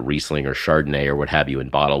to get Riesling or Chardonnay or what have you in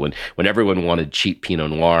bottle. When everyone wanted cheap Pinot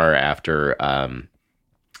Noir after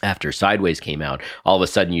Sideways came out, all of a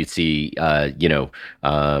sudden you'd see,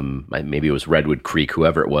 maybe it was Redwood Creek,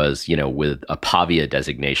 whoever it was, with a Pavia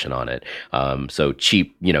designation on it. So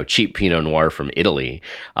cheap Pinot Noir from Italy,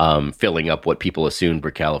 filling up what people assumed were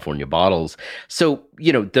California bottles. So,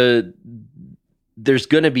 there's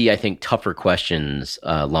going to be, I think, tougher questions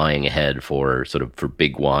lying ahead for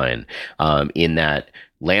big wine, in that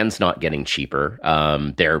land's not getting cheaper.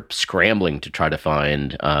 They're scrambling to try to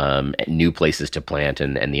find new places to plant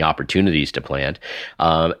and the opportunities to plant.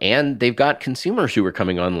 And they've got consumers who are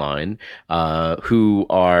coming online who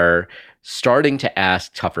are starting to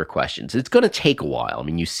ask tougher questions. It's going to take a while.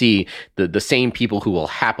 You see the same people who will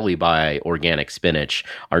happily buy organic spinach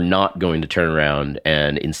are not going to turn around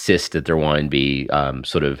and insist that their wine be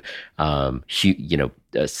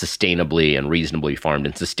sustainably and reasonably farmed,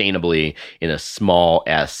 and sustainably in a small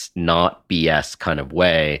s, not BS kind of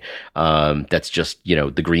way. That's just,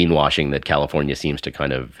 the greenwashing that California seems to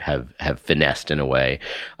kind of have finessed in a way.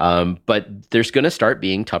 But there's going to start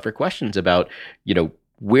being tougher questions about,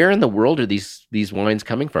 where in the world are these wines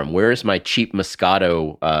coming from? Where is my cheap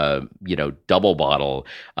Moscato, double bottle?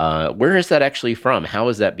 Where is that actually from? How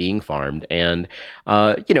is that being farmed? And,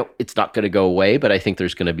 it's not going to go away, but I think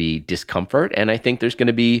there's going to be discomfort, and I think there's going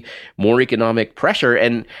to be more economic pressure.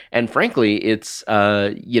 And frankly, it's,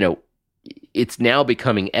 it's now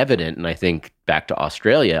becoming evident, and I think back to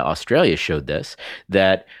Australia showed this,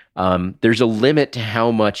 that there's a limit to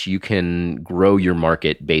how much you can grow your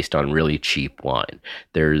market based on really cheap wine.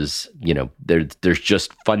 There's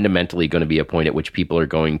just fundamentally going to be a point at which people are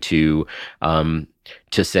going to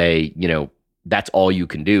say, that's all you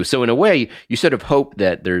can do. So in a way, you sort of hope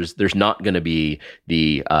that there's not going to be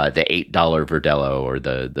the $8 Verdelho or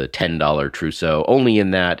the $10 Trousseau. Only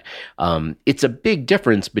in that it's a big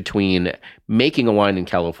difference between making a wine in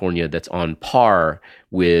California that's on par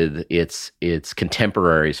with its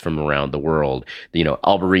contemporaries from around the world.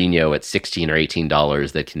 Albarino at $16 or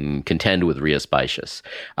 $18 that can contend with Ria Spicious,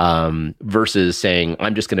 versus saying,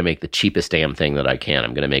 I'm just going to make the cheapest damn thing that I can.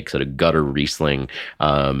 I'm going to make sort of gutter Riesling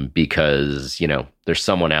because there's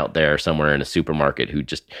someone out there somewhere in a supermarket who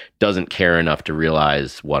just doesn't care enough to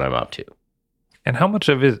realize what I'm up to. And how much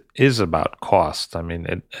of it is about cost? I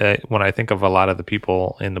mean, when I think of a lot of the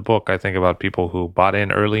people in the book, I think about people who bought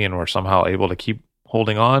in early and were somehow able to keep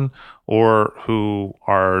holding on, or who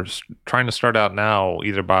are trying to start out now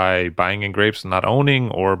either by buying in grapes and not owning,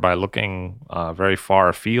 or by looking very far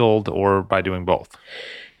afield, or by doing both.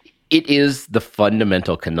 It is the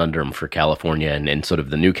fundamental conundrum for California and sort of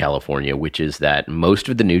the new California, which is that most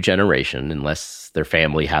of the new generation, unless their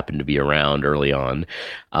family happened to be around early on,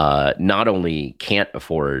 not only can't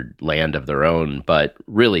afford land of their own, but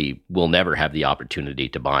really will never have the opportunity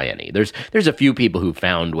to buy any. There's a few people who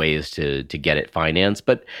found ways to get it financed,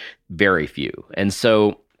 but very few. And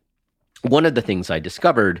so one of the things I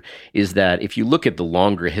discovered is that if you look at the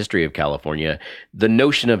longer history of California, the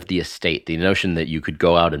notion of the estate, the notion that you could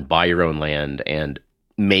go out and buy your own land and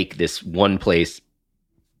make this one place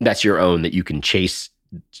that's your own, that you can chase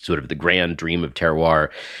sort of the grand dream of terroir,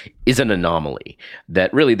 is an anomaly.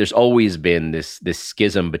 That really there's always been this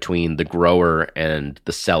schism between the grower and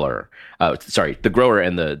the seller. The grower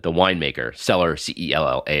and the winemaker, seller,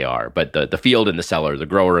 cellar, but the field and the cellar, the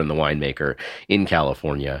grower and the winemaker in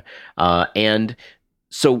California. And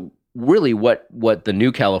so really what the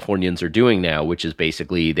new Californians are doing now, which is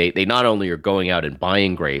basically they not only are going out and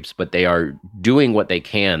buying grapes, but they are doing what they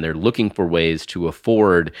can. They're looking for ways to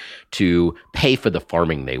afford to pay for the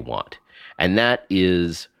farming they want. And that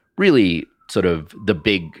is really sort of the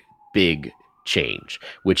big change,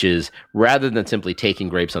 which is rather than simply taking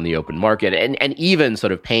grapes on the open market and even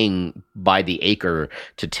sort of paying by the acre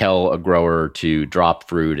to tell a grower to drop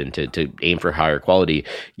fruit and to aim for higher quality,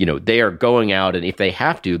 they are going out, and if they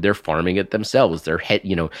have to, they're farming it themselves. They're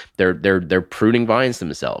they're pruning vines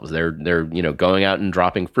themselves. They're going out and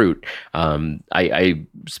dropping fruit. I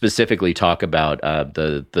specifically talk about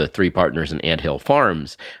the three partners in Anthill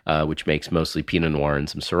Farms, which makes mostly Pinot Noir and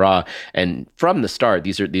some Syrah. And from the start,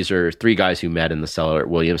 these are three guys who met in the cellar at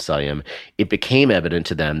Williams-Sonoma. It became evident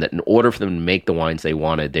to them that in order for them to make the wines they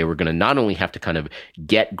wanted, they were going to not only have to kind of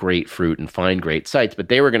get great fruit and find great sites, but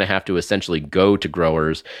they were going to have to essentially go to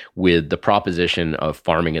growers with the proposition of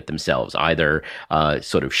farming it themselves, either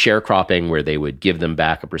sort of sharecropping, where they would give them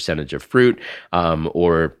back a percentage of fruit,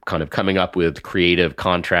 or kind of coming up with creative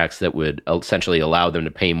contracts that would essentially allow them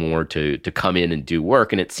to pay more to come in and do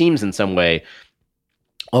work. And it seems in some way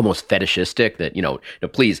almost fetishistic that,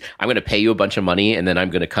 please, I'm going to pay you a bunch of money and then I'm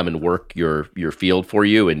going to come and work your field for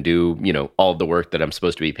you and do, all the work that I'm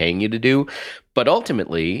supposed to be paying you to do. But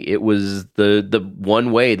ultimately, it was the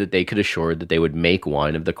one way that they could assure that they would make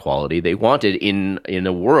wine of the quality they wanted in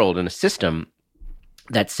a world, in a system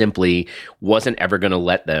that simply wasn't ever going to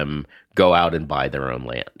let them go out and buy their own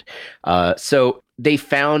land. So they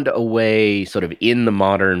found a way sort of in the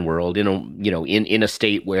modern world, in a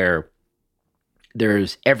state where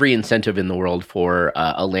there's every incentive in the world for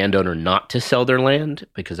a landowner not to sell their land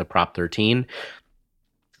because of Prop 13.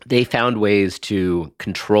 They found ways to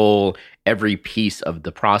control every piece of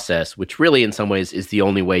the process, which really in some ways is the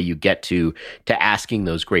only way you get to asking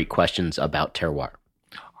those great questions about terroir.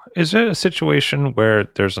 Is there a situation where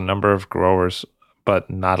there's a number of growers, but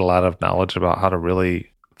not a lot of knowledge about how to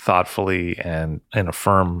really thoughtfully and in a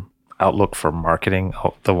firm outlook for marketing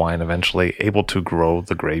the wine, eventually able to grow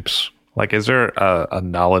the grapes? Like, is there a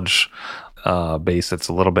knowledge base that's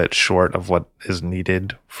a little bit short of what is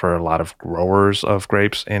needed for a lot of growers of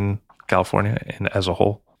grapes in California as a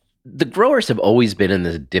whole? The growers have always been in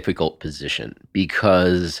this difficult position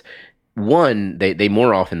because, one, they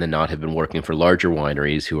more often than not have been working for larger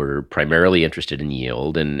wineries who are primarily interested in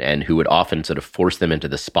yield and who would often sort of force them into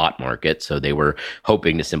the spot market. So they were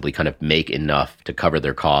hoping to simply kind of make enough to cover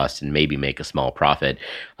their costs and maybe make a small profit.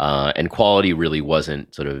 And quality really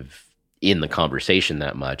wasn't sort of in the conversation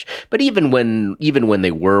that much. But even when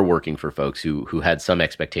they were working for folks who had some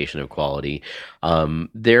expectation of quality,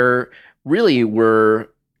 there really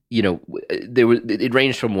were it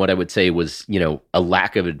ranged from what I would say was, a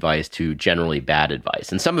lack of advice to generally bad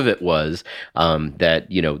advice. And some of it was that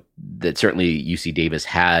certainly UC Davis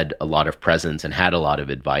had a lot of presence and had a lot of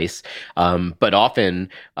advice. But often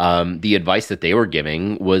the advice that they were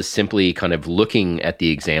giving was simply kind of looking at the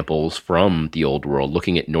examples from the old world,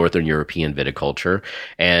 looking at Northern European viticulture,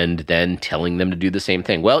 and then telling them to do the same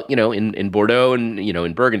thing. Well, in Bordeaux and,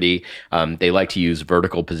 in Burgundy, they like to use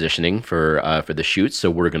vertical positioning for the shoots.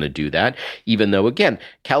 So we're going to do that, even though, again,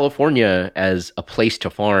 California as a place to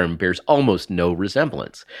farm bears almost no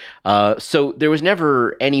resemblance. So there was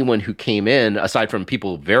never anyone who came in, aside from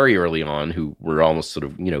people very early on who were almost sort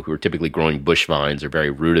of, who were typically growing bush vines or very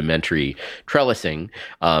rudimentary trellising,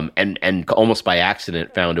 and almost by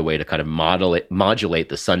accident found a way to kind of modulate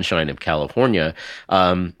the sunshine of California,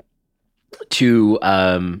 to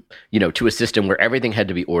a system where everything had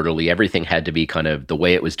to be orderly, everything had to be kind of the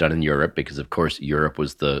way it was done in Europe, because of course Europe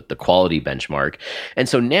was the quality benchmark. And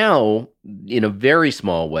so now, in a very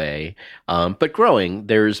small way, but growing,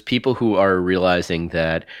 there's people who are realizing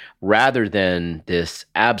that rather than this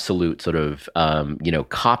absolute sort of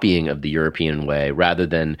copying of the European way, rather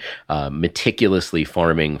than meticulously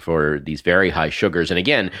farming for these very high sugars. And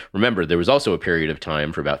again, remember, there was also a period of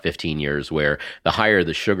time for about 15 years where the higher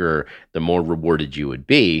the sugar, the more rewarded you would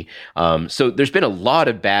be. So there's been a lot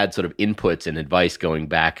of bad sort of inputs and advice going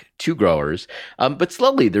back to growers, but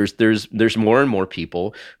slowly there's more and more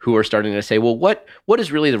people who are starting to say, well, what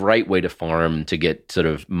is really the right way to farm to get sort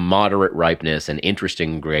of moderate ripeness and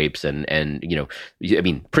interesting grapes and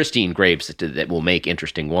pristine grapes that will make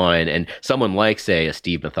interesting wine. And someone like, say, a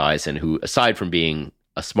Steve Mathiasen, who, aside from being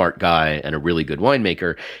a smart guy and a really good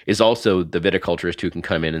winemaker, is also the viticulturist who can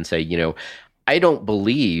come in and say, I don't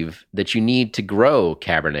believe that you need to grow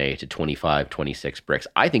Cabernet to 25, 26 bricks.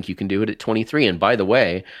 I think you can do it at 23. And by the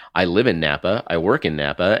way, I live in Napa, I work in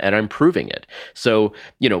Napa, and I'm proving it. So,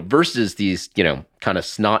 versus these, kind of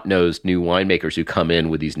snot-nosed new winemakers who come in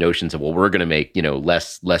with these notions of, well, we're going to make,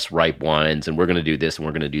 less ripe wines, and we're going to do this and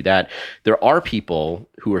we're going to do that. There are people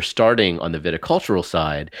who are starting on the viticultural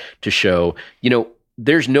side to show,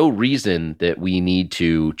 there's no reason that we need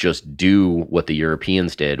to just do what the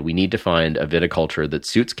Europeans did. We need to find a viticulture that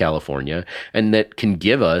suits California and that can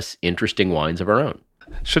give us interesting wines of our own.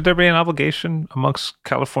 Should there be an obligation amongst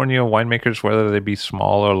California winemakers, whether they be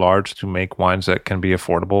small or large, to make wines that can be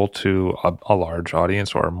affordable to a large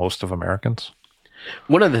audience or most of Americans?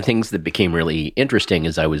 One of the things that became really interesting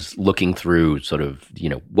as I was looking through sort of,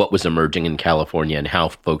 what was emerging in California and how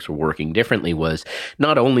folks were working differently was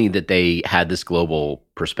not only that they had this global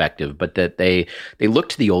perspective, but that they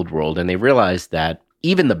looked to the old world and they realized that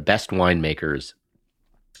even the best winemakers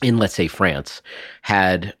in, let's say, France,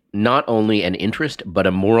 had not only an interest, but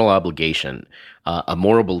a moral obligation, a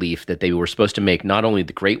moral belief that they were supposed to make not only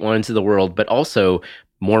the great wines of the world, but also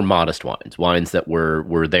more modest wines that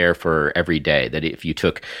were there for every day. That if you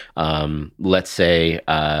took, let's say,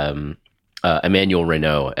 Emmanuel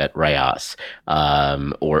Renault at Rayas,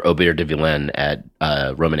 or Aubert de Villaine at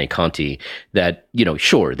Romanée Conti, that,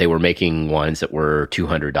 sure, they were making wines that were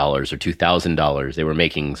 $200 or $2,000. They were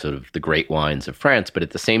making sort of the great wines of France, but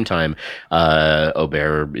at the same time,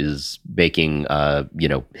 Aubert is making,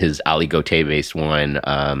 his Aligoté-based wine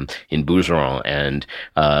in Bougeron, and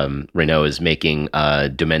Renault is making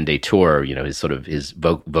Domaine des Tours, his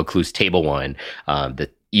Vaucluse table wine that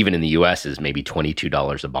even in the US is maybe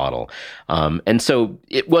 $22 a bottle. And so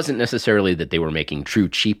it wasn't necessarily that they were making true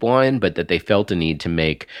cheap wine, but that they felt a need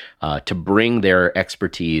to bring their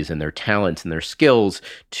expertise and their talents and their skills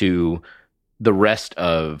to the rest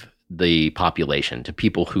of the population, to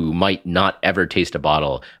people who might not ever taste a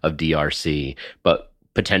bottle of DRC, but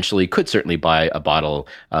potentially could certainly buy a bottle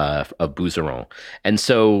of Bouzeron. And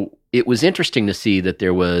so it was interesting to see that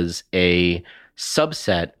there was a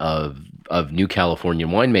subset of new Californian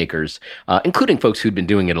winemakers, including folks who'd been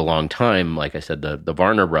doing it a long time, like I said, the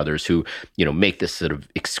Varner brothers, who make this sort of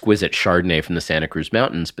exquisite Chardonnay from the Santa Cruz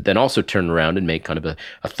Mountains, but then also turn around and make kind of a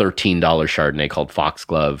 $13 Chardonnay called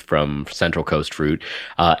Foxglove from Central Coast Fruit,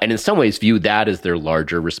 and in some ways view that as their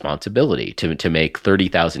larger responsibility to make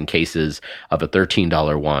 30,000 cases of a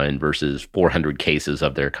 $13 wine versus 400 cases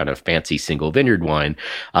of their kind of fancy single vineyard wine.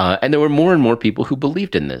 And there were more and more people who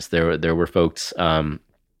believed in this. There were folks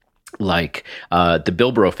like the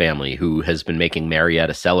Bilbro family, who has been making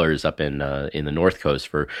Marietta cellars up in the North Coast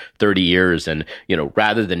for 30 years, and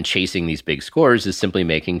rather than chasing these big scores, is simply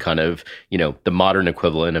making kind of the modern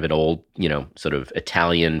equivalent of an old sort of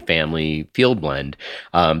Italian family field blend.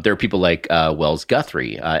 There are people like Wells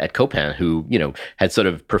Guthrie at Copin, who had sort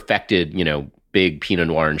of perfected big Pinot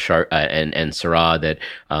Noir and Syrah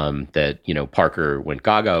that Parker went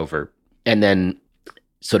gaga over, and then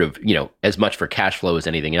sort of, as much for cash flow as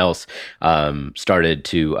anything else, started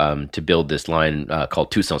to build this line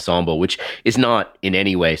called Tous Ensemble, which is not in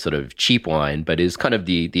any way sort of cheap wine, but is kind of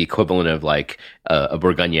the equivalent of like a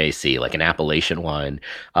Bourgogne C, like an appellation wine,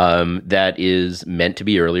 that is meant to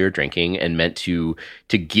be earlier drinking and meant to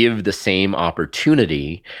give the same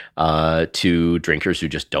opportunity to drinkers who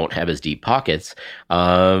just don't have as deep pockets,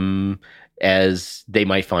 as they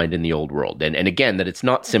might find in the old world. And again, that it's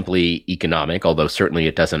not simply economic, although certainly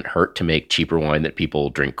it doesn't hurt to make cheaper wine that people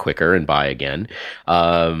drink quicker and buy again.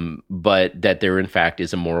 But that there, in fact,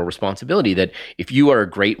 is a moral responsibility that if you are a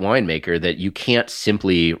great winemaker, that you can't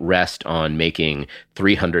simply rest on making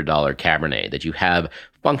 $300 Cabernet, that you have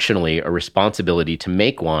functionally a responsibility to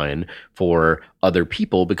make wine for other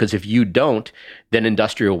people, because if you don't, then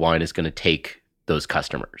industrial wine is going to take those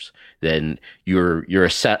customers. Then you're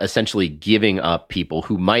essentially giving up people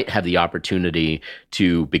who might have the opportunity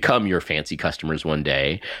to become your fancy customers one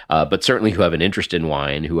day, but certainly who have an interest in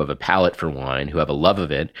wine, who have a palate for wine, who have a love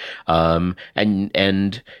of it.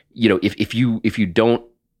 If you don't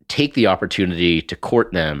take the opportunity to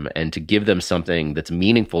court them and to give them something that's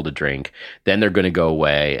meaningful to drink, then they're going to go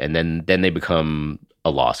away, and then they become a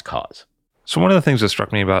lost cause. So one of the things that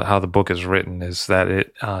struck me about how the book is written is that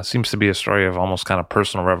it seems to be a story of almost kind of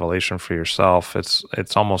personal revelation for yourself.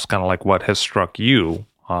 It's almost kind of like what has struck you.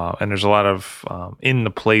 And there's a lot of in the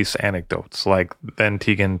place anecdotes, like then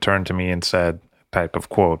Tegan turned to me and said type of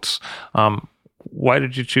quotes. Why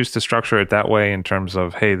did you choose to structure it that way in terms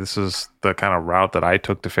of, hey, this is the kind of route that I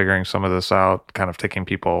took to figuring some of this out, kind of taking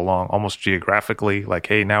people along almost geographically, like,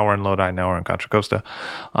 hey, now we're in Lodi, now we're in Contra Costa.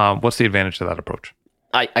 What's the advantage to that approach?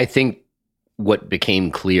 I think what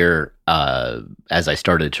became clear as I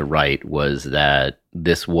started to write was that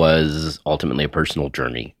this was ultimately a personal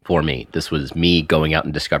journey for me. This was me going out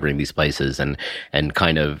and discovering these places and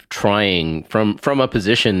kind of trying from a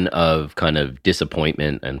position of kind of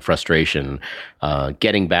disappointment and frustration,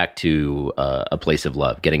 getting back to a place of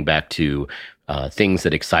love, getting back to things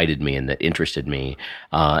that excited me and that interested me,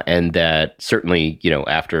 and that certainly,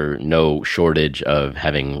 after no shortage of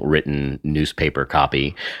having written newspaper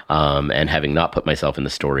copy and having not put myself in the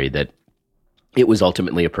story, that it was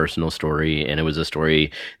ultimately a personal story, and it was a story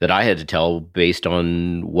that I had to tell based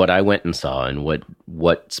on what I went and saw and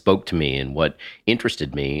what spoke to me and what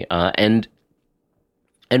interested me, and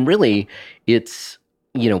really, it's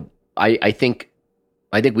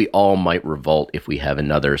I think we all might revolt if we have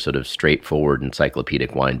another sort of straightforward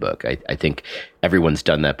encyclopedic wine book. I think everyone's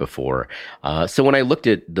done that before. So when I looked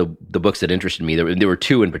at the books that interested me, there were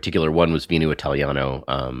two in particular. One was Vino Italiano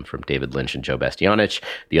from David Lynch and Joe Bastianich.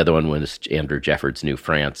 The other one was Andrew Jefford's New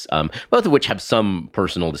France, both of which have some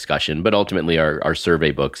personal discussion, but ultimately are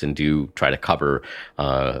survey books and do try to cover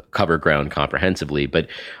ground comprehensively. But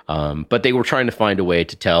they were trying to find a way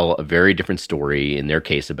to tell a very different story, in their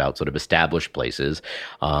case about sort of established places.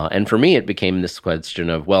 And for me, it became this question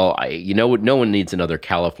of, well, no one needs another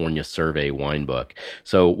California survey wine book.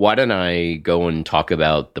 So why don't I go and talk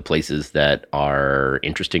about the places that are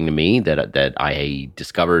interesting to me, that I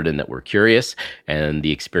discovered and that were curious, and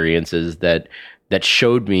the experiences that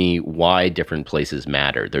showed me why different places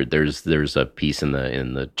matter. There's a piece in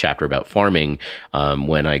the chapter about farming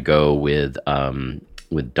when I go with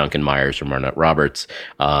Duncan Myers from Arnott Roberts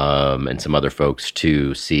and some other folks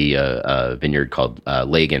to see a vineyard called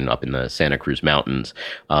Lagan up in the Santa Cruz Mountains,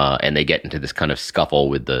 and they get into this kind of scuffle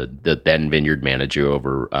with the then vineyard manager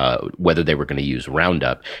over whether they were going to use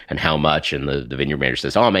Roundup and how much, and the vineyard manager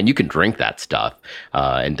says, "Oh man, you can drink that stuff,"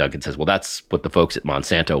 and Duncan says, "Well, that's what the folks at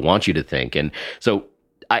Monsanto want you to think." And so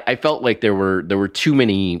I felt like there were too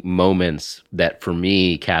many moments that for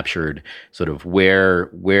me captured sort of where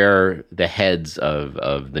the heads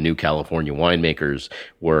of the new California winemakers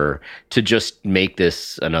were, to just make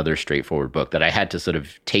this another straightforward book, that I had to sort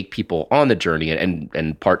of take people on the journey.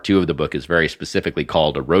 And part two of the book is very specifically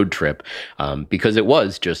called A Road Trip, because it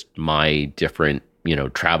was just my different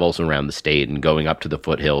travels around the state and going up to the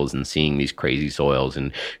foothills and seeing these crazy soils,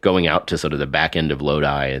 and going out to sort of the back end of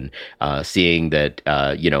Lodi and seeing that,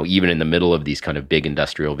 even in the middle of these kind of big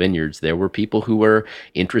industrial vineyards, there were people who were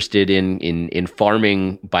interested in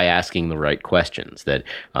farming by asking the right questions. That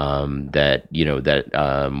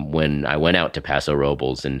when I went out to Paso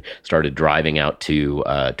Robles and started driving out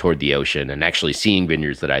toward the ocean and actually seeing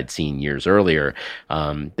vineyards that I'd seen years earlier,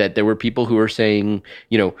 that there were people who were saying,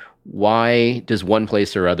 why does one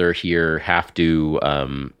place or other here have to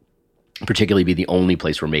particularly be the only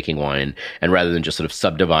place we're making wine, and rather than just sort of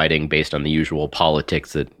subdividing based on the usual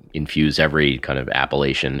politics that infuse every kind of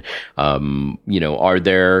appellation. Are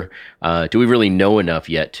there? Do we really know enough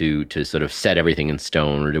yet to sort of set everything in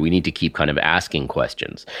stone, or do we need to keep kind of asking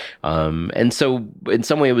questions? And so, in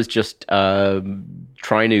some way, it was just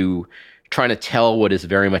trying to tell what is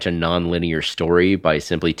very much a nonlinear story by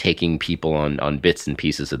simply taking people on bits and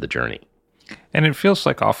pieces of the journey. And it feels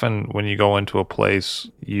like often when you go into a place,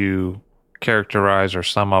 you characterize or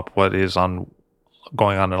sum up what is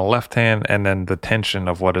going on in the left hand, and then the tension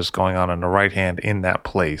of what is going on in the right hand in that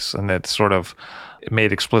place. And it's sort of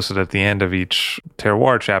made explicit at the end of each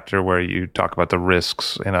terroir chapter, where you talk about the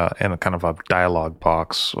risks in a kind of a dialogue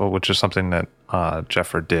box, which is something that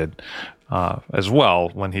Jeffert did as well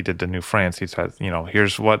when he did the New France. He said,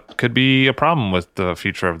 here's what could be a problem with the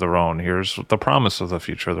future of the Rhone. Here's the promise of the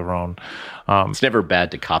future of the Rhone. It's never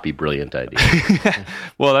bad to copy brilliant ideas.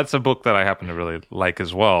 Well, that's a book that I happen to really like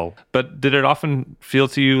as well. But did it often feel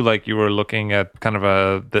to you like you were looking at kind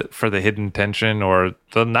of for the hidden tension or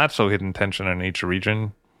the not so hidden tension in each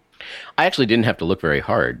region? I actually didn't have to look very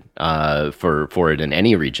hard for it in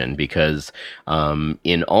any region, because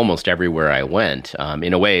in almost everywhere I went,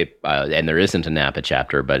 in a way, and there isn't a Napa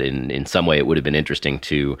chapter, but in some way it would have been interesting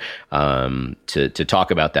to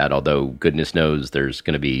talk about that. Although goodness knows there's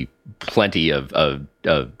going to be plenty of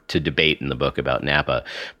to debate in the book about Napa,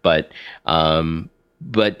 but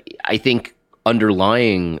I think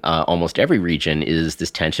underlying almost every region is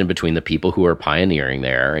this tension between the people who are pioneering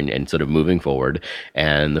there and sort of moving forward,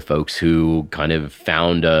 and the folks who kind of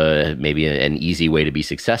found maybe an easy way to be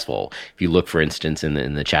successful. If you look, for instance,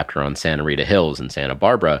 in the chapter on Santa Rita Hills and Santa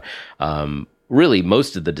Barbara, really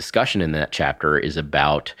most of the discussion in that chapter is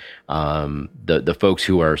about the folks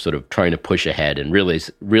who are sort of trying to push ahead and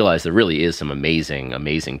realize there really is some amazing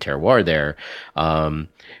terroir there.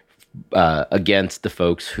 Against the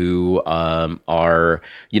folks who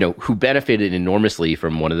who benefited enormously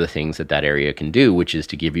from one of the things that area can do, which is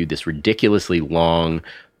to give you this ridiculously long,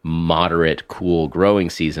 moderate, cool growing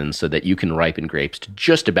season so that you can ripen grapes to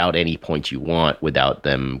just about any point you want without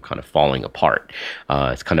them kind of falling apart.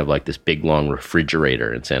 It's kind of like this big, long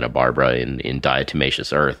refrigerator in Santa Barbara in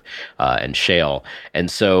diatomaceous earth and shale. And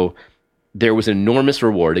so there was enormous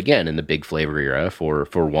reward, again, in the big flavor era for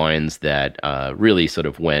wines that really sort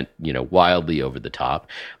of went, wildly over the top.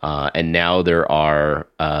 And now there are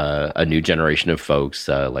a new generation of folks,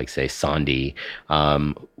 like, say, Sandy,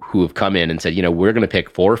 who have come in and said, we're going to pick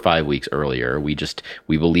 4 or 5 weeks earlier. We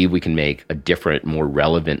believe we can make a different, more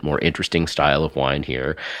relevant, more interesting style of wine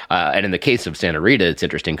here. And in the case of Santa Rita, it's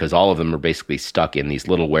interesting because all of them are basically stuck in these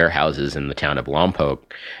little warehouses in the town of Lompoc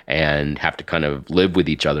and have to kind of live with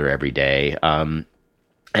each other every day. And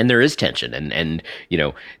there is tension, and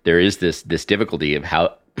there is this difficulty of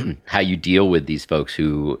how you deal with these folks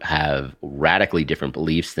who have radically different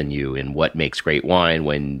beliefs than you in what makes great wine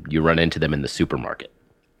when you run into them in the supermarket.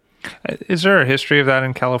 Is there a history of that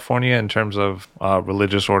in California in terms of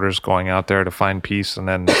religious orders going out there to find peace and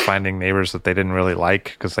then finding neighbors that they didn't really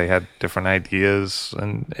like because they had different ideas?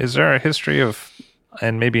 And is there a history of,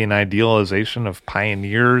 and maybe an idealization of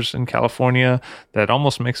pioneers in California that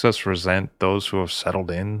almost makes us resent those who have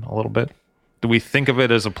settled in a little bit? Do we think of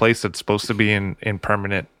it as a place that's supposed to be in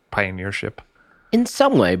permanent pioneership? In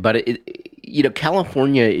some way, but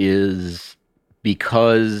California is,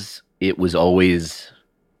 because it was always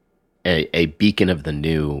a beacon of the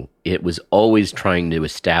new. It was always trying to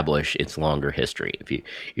establish its longer history.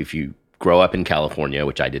 If you grow up in California,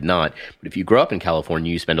 which I did not, but if you grow up in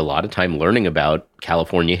California, you spend a lot of time learning about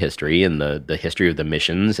California history and the history of the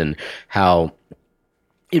missions and how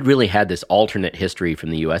it really had this alternate history from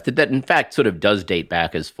the U.S. that in fact sort of does date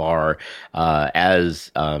back as far as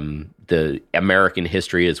the American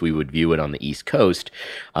history as we would view it on the East Coast,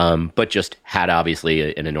 but just had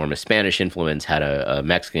obviously an enormous Spanish influence, had a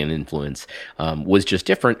Mexican influence, was just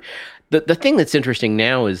different. The thing that's interesting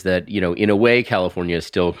now is that, in a way, California is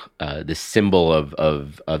still this symbol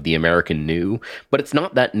of the American new, but it's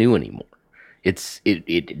not that new anymore.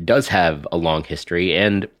 It does have a long history,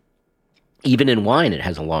 and even in wine, it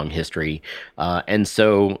has a long history. And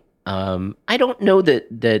so I don't know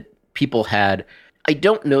that people had. I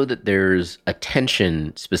don't know that there's a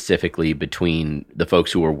tension specifically between the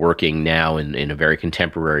folks who are working now in a very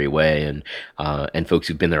contemporary way and folks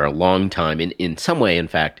who've been there a long time. In some way, in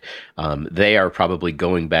fact, they are probably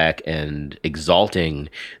going back and exalting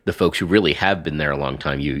the folks who really have been there a long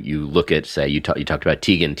time. You look at, say, you talked about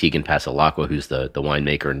Tegan Passalacqua, who's the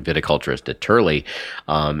winemaker and viticulturist at Turley,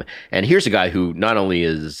 and here's a guy who not only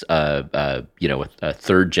is a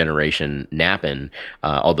third generation Napan,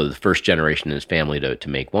 although the first generation in his family family to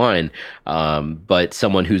make wine, but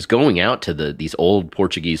someone who's going out to these old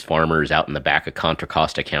Portuguese farmers out in the back of Contra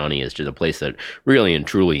Costa County is just a place that really and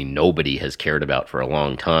truly nobody has cared about for a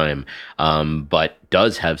long time, but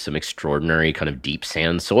does have some extraordinary kind of deep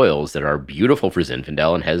sand soils that are beautiful for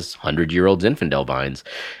Zinfandel and has 100-year-old Zinfandel vines.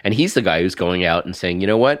 And he's the guy who's going out and saying, you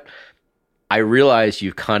know what? I realize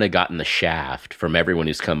you've kind of gotten the shaft from everyone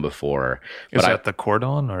who's come before. Is that the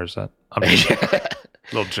cordon, or is that a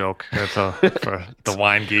little joke? That's for the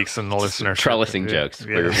wine geeks and the listeners. Trellising jokes.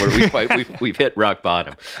 Yeah. We've hit rock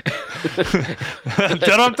bottom.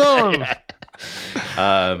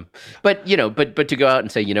 But to go out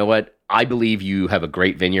and say, you know what? I believe you have a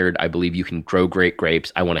great vineyard. I believe you can grow great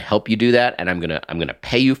grapes. I want to help you do that, and I'm gonna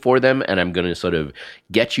pay you for them, and I'm gonna sort of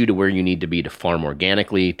get you to where you need to be to farm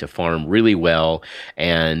organically, to farm really well,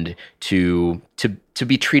 and to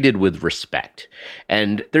be treated with respect.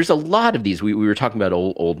 And there's a lot of these. We were talking about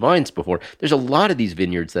old vines before. There's a lot of these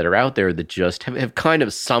vineyards that are out there that just have kind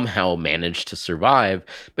of somehow managed to survive,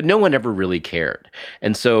 but no one ever really cared.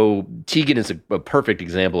 And so Tegan is a perfect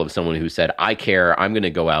example of someone who said, I care. I'm going to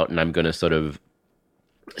go out and I'm going to sort of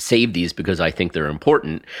save these because I think they're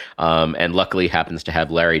important, and luckily happens to have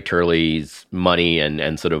Larry Turley's money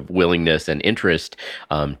and sort of willingness and interest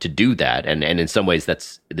to do that. And in some ways,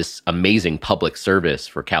 that's this amazing public service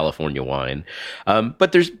for California wine.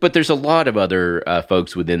 But there's a lot of other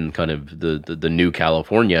folks within kind of the new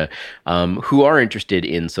California who are interested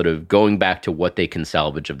in sort of going back to what they can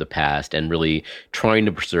salvage of the past and really trying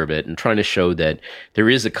to preserve it and trying to show that there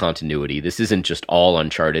is a continuity. This isn't just all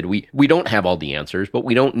uncharted. We don't have all the answers, but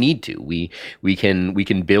we don't need to. We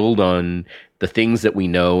can build on the things that we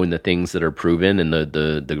know and the things that are proven, and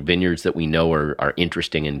the vineyards that we know are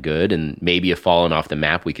interesting and good, and maybe have fallen off the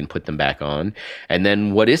map, we can put them back on. And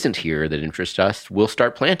then what isn't here that interests us, we'll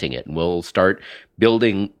start planting it, and we'll start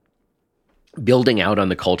building out on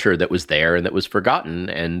the culture that was there and that was forgotten,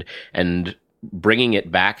 and bringing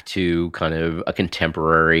it back to kind of a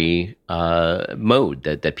contemporary mode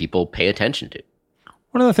that people pay attention to.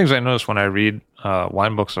 One of the things I notice when I read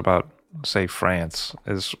wine books about, say, France,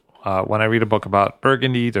 is when I read a book about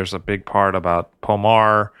Burgundy, there's a big part about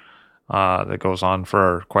Pommard that goes on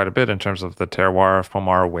for quite a bit in terms of the terroir of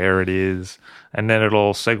Pommard, where it is. And then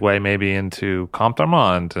it'll segue maybe into Comte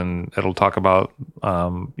d'Armand, and it'll talk about,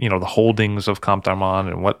 the holdings of Comte d'Armand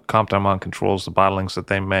and what Comte d'Armand controls, the bottlings that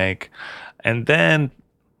they make. And then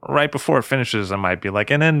right before it finishes, I might be like,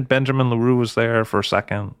 and then Benjamin Leroux was there for a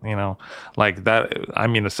second, like that. I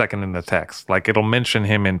mean, a second in the text, like it'll mention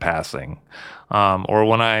him in passing. Or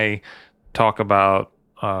when I talk about,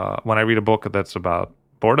 when I read a book that's about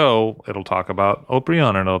Bordeaux, it'll talk about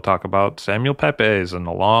Haut-Brion, and it'll talk about Samuel Pepys and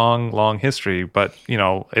a long, long history. But,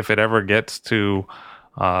 if it ever gets to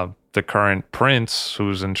the current prince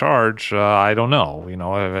who's in charge, I don't know,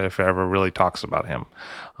 if it ever really talks about him.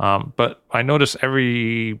 But I notice I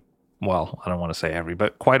don't want to say every,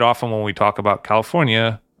 but quite often when we talk about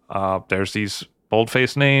California, there's these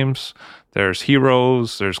bold-faced names, there's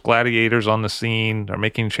heroes, there's gladiators on the scene, they're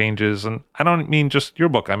making changes. And I don't mean just your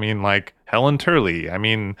book. I mean like Helen Turley. I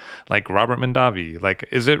mean like Robert Mondavi. Like,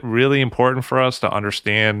 is it really important for us to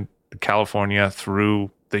understand California through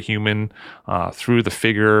the human, through the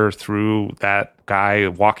figure, through that guy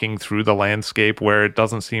walking through the landscape, where it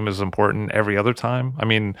doesn't seem as important every other time? I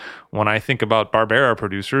mean, when I think about Barbera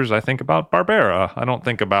producers, I think about Barbera. I don't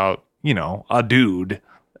think about, a dude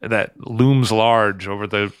that looms large over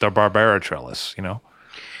the Barbera trellis,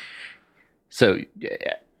 So,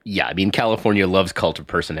 yeah, I mean, California loves cult of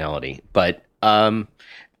personality. But the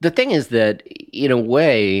thing is that, in a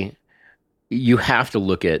way, you have to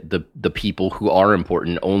look at the people who are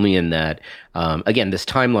important only in that, again, this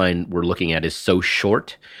timeline we're looking at is so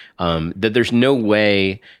short that there's no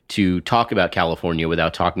way to talk about California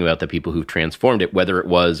without talking about the people who've transformed it, whether it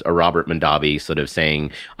was a Robert Mondavi sort of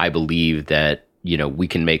saying, I believe that, we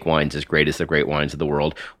can make wines as great as the great wines of the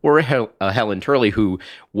world, or a Helen Turley who,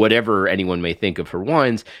 whatever anyone may think of her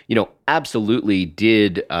wines, absolutely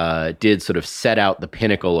did sort of set out the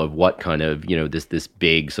pinnacle of what kind of, this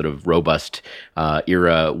big sort of robust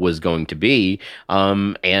era was going to be,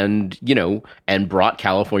 and brought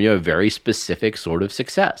California a very specific sort of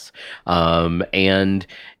success. And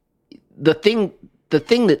the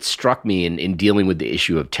thing that struck me in dealing with the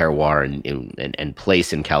issue of terroir and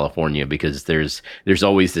place in California, because there's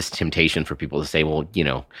always this temptation for people to say, well,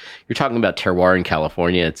 you're talking about terroir in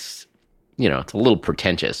California. It's, it's a little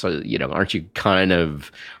pretentious. So, aren't you kind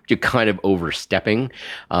of overstepping?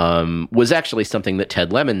 Was actually something that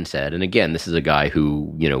Ted Lemon said. And again, this is a guy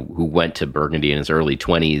who went to Burgundy in his early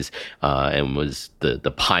 20s and was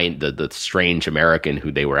the strange American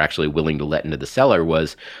who they were actually willing to let into the cellar.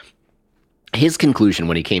 Was his conclusion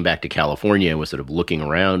when he came back to California and was sort of looking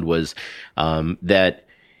around was that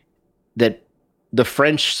the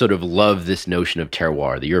French sort of love this notion of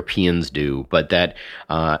terroir. The Europeans do, but that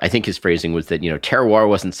I think his phrasing was that terroir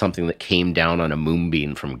wasn't something that came down on a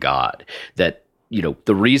moonbeam from God. That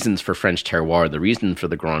the reasons for French terroir, the reason for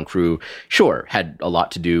the Grand Cru, sure, had a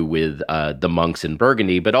lot to do with the monks in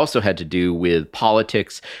Burgundy, but also had to do with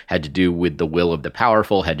politics, had to do with the will of the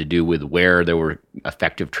powerful, had to do with where there were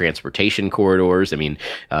effective transportation corridors. I mean,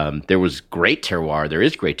 there was great terroir. There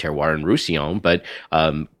is great terroir in Roussillon, but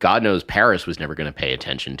God knows Paris was never going to pay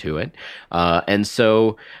attention to it. And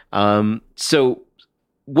so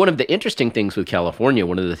one of the interesting things with California,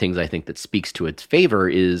 one of the things I think that speaks to its favor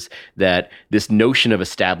is that this notion of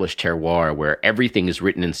established terroir, where everything is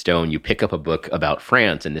written in stone. You pick up a book about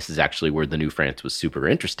France, and this is actually where the New France was super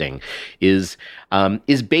interesting, is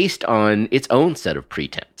based on its own set of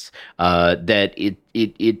pretense. That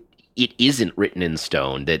it isn't written in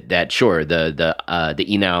stone. That sure the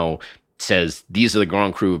Inau says these are the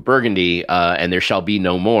Grand Cru of Burgundy, and there shall be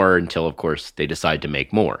no more until, of course, they decide to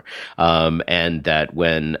make more. And that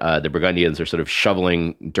when the Burgundians are sort of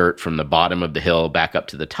shoveling dirt from the bottom of the hill back up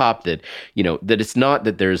to the top, that that it's not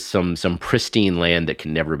that there's some pristine land that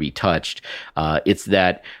can never be touched. It's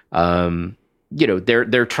that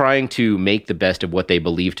they're trying to make the best of what they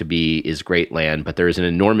believe to be is great land, but there is an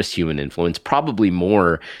enormous human influence, probably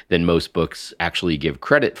more than most books actually give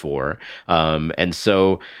credit for. And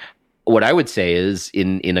so what I would say is,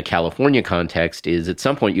 in a California context, is at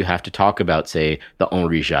some point you have to talk about, say, the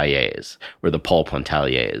Henri Jaillets or the Paul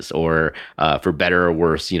Pontaliers, or for better or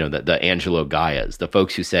worse, the Angelo Gaias, the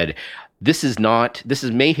folks who said, this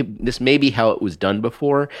may be how it was done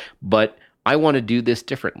before, but I want to do this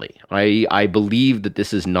differently. I believe that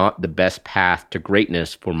this is not the best path to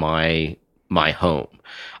greatness for my home,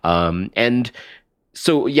 and.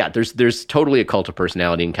 So yeah, there's totally a cult of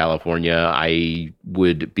personality in California. I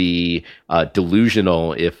would be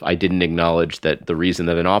delusional if I didn't acknowledge that the reason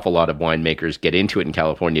that an awful lot of winemakers get into it in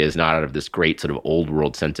California is not out of this great sort of old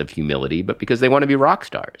world sense of humility, but because they want to be rock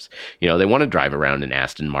stars. They want to drive around in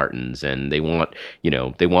Aston Martins, and they want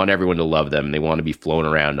everyone to love them. They want to be flown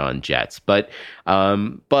around on jets. But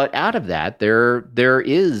out of that, there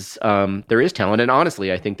is talent, and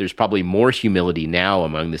honestly, I think there's probably more humility now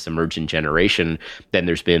among this emergent generation than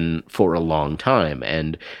there's been for a long time.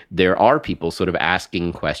 And there are people sort of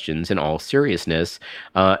asking questions in all seriousness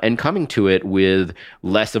and coming to it with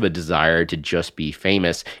less of a desire to just be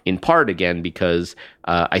famous, in part, again, because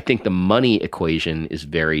I think the money equation is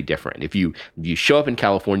very different. If you show up in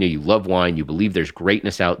California, you love wine, you believe there's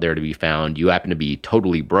greatness out there to be found, you happen to be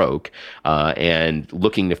totally broke and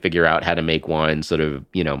looking to figure out how to make wine sort of,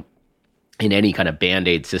 in any kind of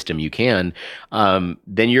Band-Aid system you can,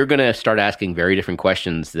 then you're going to start asking very different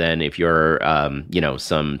questions than if you're,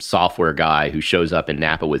 some software guy who shows up in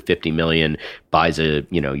Napa with 50 million, buys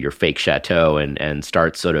your fake chateau and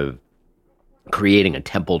starts sort of creating a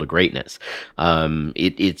temple to greatness.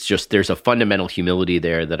 It's just, there's a fundamental humility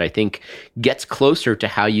there that I think gets closer to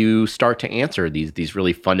how you start to answer these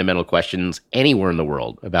really fundamental questions anywhere in the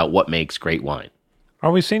world about what makes great wine.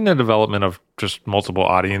 Are we seeing the development of just multiple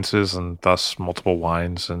audiences and thus multiple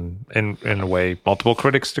wines and, in a way, multiple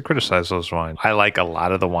critics to criticize those wines? I like a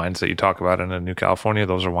lot of the wines that you talk about in New California.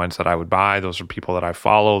 Those are wines that I would buy. Those are people that I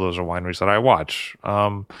follow. Those are wineries that I watch.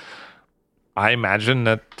 I imagine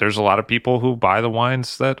that there's a lot of people who buy the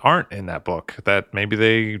wines that aren't in that book, that maybe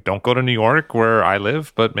they don't go to New York where I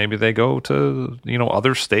live, but maybe they go to,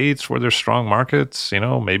 other states where there's strong markets,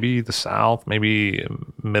 maybe the South, maybe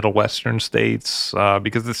Middle Western states,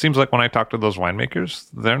 because it seems like when I talk to those winemakers,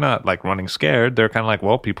 they're not like running scared. They're kind of like,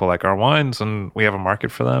 well, people like our wines and we have a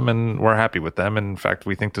market for them and we're happy with them. And in fact,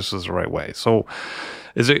 we think this is the right way. So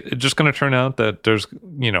is it just going to turn out that there's,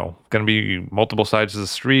 going to be multiple sides of the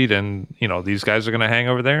street and, these guys are going to hang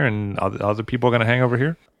over there and other people are going to hang over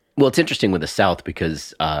here? Well, it's interesting with the South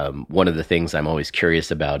because one of the things I'm always curious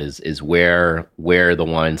about is where the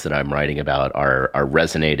wines that I'm writing about are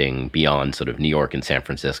resonating beyond sort of New York and San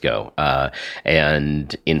Francisco.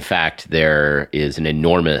 And in fact, there is an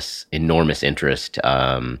enormous interest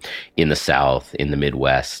in the South, in the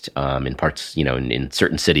Midwest, in parts, in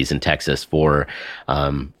certain cities in Texas for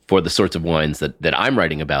for the sorts of wines that I'm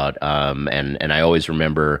writing about. And I always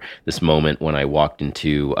remember this moment when I walked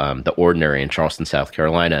into the Ordinary in Charleston, South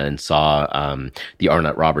Carolina, and saw the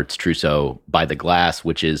Arnott Roberts Trousseau by the glass,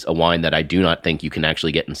 which is a wine that I do not think you can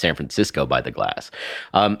actually get in San Francisco by the glass.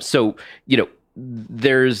 So,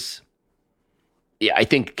 there's... Yeah, I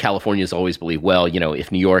think California's always believed, well,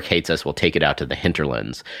 if New York hates us, we'll take it out to the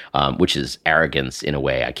hinterlands, which is arrogance in a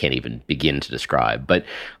way I can't even begin to describe. But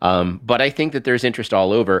I think that there's interest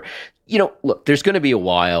all over. Look, there's going to be a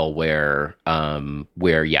while where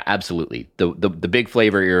yeah, absolutely, the big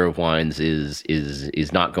flavor era of wines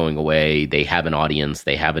is not going away. They have an audience,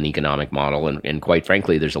 they have an economic model, and quite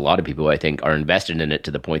frankly, there's a lot of people who I think are invested in it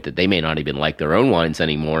to the point that they may not even like their own wines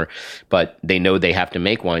anymore, but they know they have to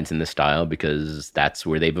make wines in this style because that's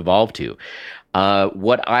where they've evolved to.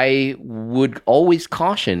 What I would always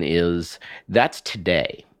caution is that's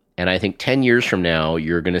today. And I think 10 years from now,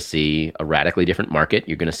 you're going to see a radically different market.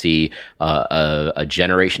 You're going to see a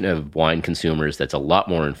generation of wine consumers that's a lot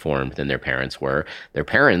more informed than their parents were. Their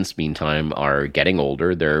parents, meantime, are getting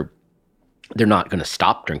older. They're not going to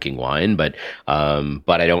stop drinking wine, but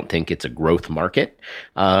I don't think it's a growth market.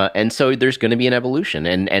 And so there's going to be an evolution.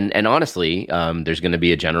 And honestly, there's going to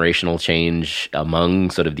be a generational change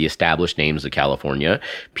among sort of the established names of California.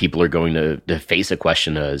 People are going to face a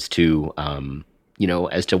question as to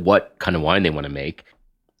what kind of wine they want to make.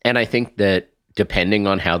 And I think that depending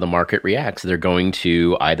on how the market reacts, they're going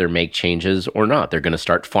to either make changes or not. They're going to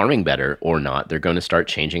start farming better or not. They're going to start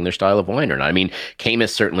changing their style of wine or not. I mean,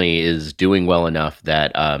 Caymus certainly is doing well enough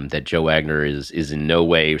that that Joe Wagner is in no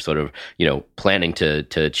way sort of, planning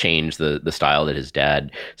to change the style that his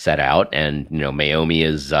dad set out. And, Meiomi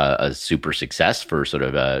is a super success for sort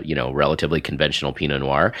of a, relatively conventional Pinot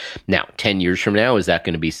Noir. Now, 10 years from now, is that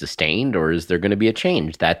going to be sustained or is there going to be a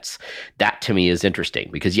change? That to me is interesting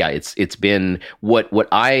because, yeah, it's been what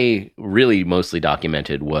I really mostly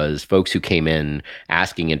documented was folks who came in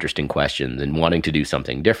asking interesting questions and wanting to do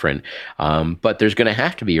something different. But there's going to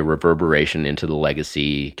have to be a reverberation into the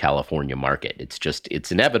legacy California market.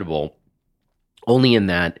 It's inevitable, only in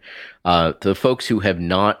that the folks who have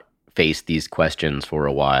not faced these questions for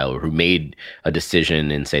a while, or who made a decision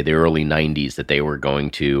in, say, the early 90s that they were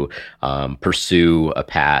going to pursue a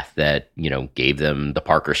path that, gave them the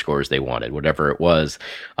Parker scores they wanted, whatever it was,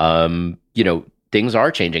 things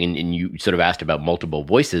are changing. And you sort of asked about multiple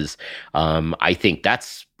voices. I think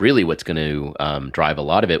that's really what's going to drive a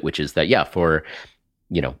lot of it, which is that, yeah, for,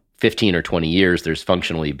 15 or 20 years, there's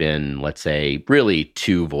functionally been, let's say, really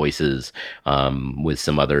two voices with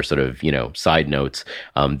some other sort of, side notes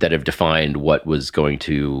that have defined what was going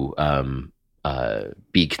to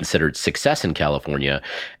be considered success in California.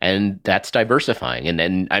 And that's diversifying.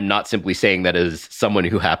 And I'm not simply saying that as someone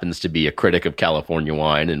who happens to be a critic of California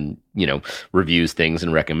wine and, reviews things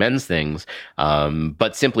and recommends things,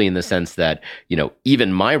 but simply in the sense that,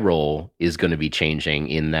 even my role is going to be changing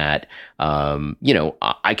in that,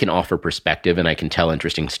 I can offer perspective and I can tell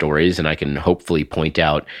interesting stories and I can hopefully point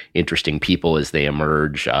out interesting people as they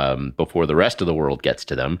emerge before the rest of the world gets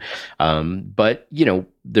to them. But,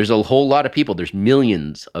 there's a whole lot of people, there's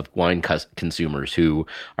millions of wine consumers who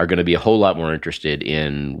are going to be a whole lot more interested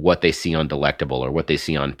in what they see on Delectable or what they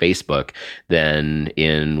see on Facebook than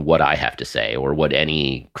in what I have to say or what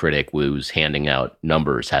any critic who's handing out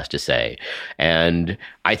numbers has to say. And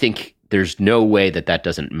I think there's no way that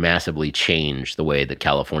doesn't massively change the way that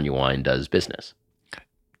California wine does business.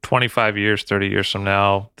 25 years, 30 years from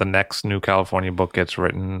now, the next new California book gets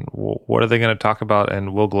written. What are they going to talk about?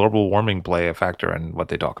 And will global warming play a factor in what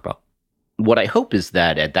they talk about? What I hope is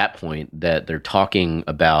that at that point that they're talking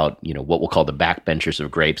about, what we'll call the backbenchers of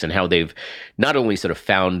grapes and how they've not only sort of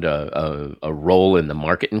found a role in the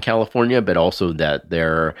market in California, but also that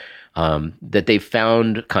that they've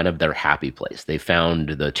found kind of their happy place. They found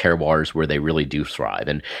the terroirs where they really do thrive.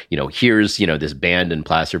 And, here's, this band in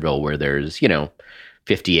Placerville where there's,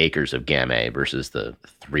 50 acres of Gamay versus the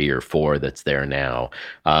 3 or 4 that's there now,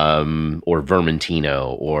 or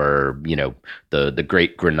Vermentino, or the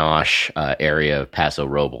Great Grenache area of Paso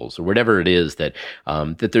Robles, or whatever it is that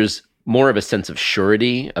there's more of a sense of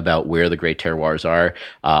surety about where the great terroirs are.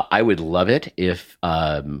 I would love it if,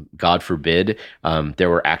 God forbid, there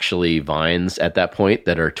were actually vines at that point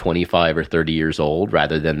that are 25 or 30 years old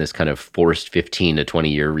rather than this kind of forced 15 to 20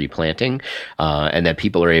 year replanting, and that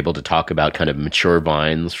people are able to talk about kind of mature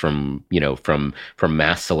vines from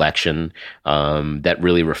mass selection that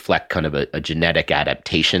really reflect kind of a genetic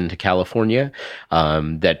adaptation to California,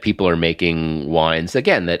 that people are making wines,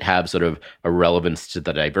 again, that have sort of a relevance to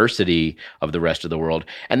the diversity of the rest of the world,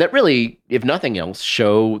 and that really, if nothing else,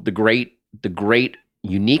 show the great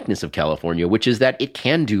uniqueness of California, which is that it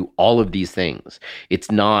can do all of these things. It's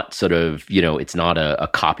not sort of, it's not a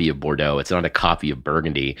copy of Bordeaux. It's not a copy of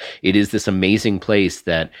Burgundy. It is this amazing place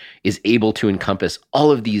that is able to encompass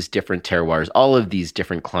all of these different terroirs, all of these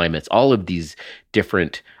different climates, all of these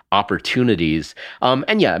different opportunities.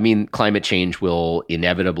 And yeah, I mean, climate change will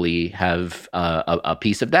inevitably have a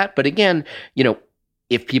piece of that. But again,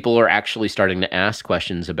 if people are actually starting to ask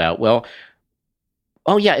questions about, well,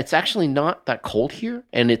 oh yeah, it's actually not that cold here,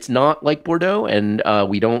 and it's not like Bordeaux, and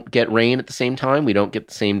we don't get rain at the same time. We don't get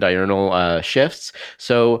the same diurnal shifts.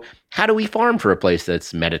 So how do we farm for a place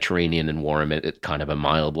that's Mediterranean and warm at kind of a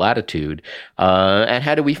mild latitude? And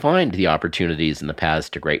how do we find the opportunities and the paths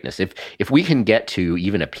to greatness? If we can get to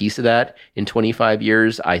even a piece of that in 25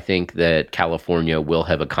 years, I think that California will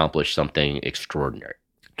have accomplished something extraordinary.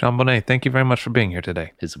 Jon Bonné, thank you very much for being here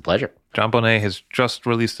today. It's a pleasure. Jon Bonné has just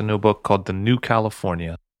released a new book called The New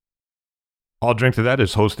California. All Drink to That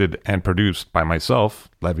is hosted and produced by myself,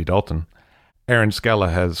 Levi Dalton. Aaron Scala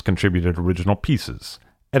has contributed original pieces.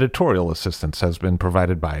 Editorial assistance has been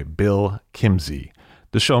provided by Bill Kimsey.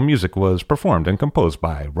 The show music was performed and composed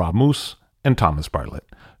by Rob Moose and Thomas Bartlett.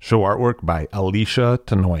 Show artwork by Alicia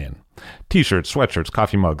Tenoyan. T-shirts, sweatshirts,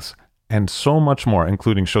 coffee mugs, and so much more,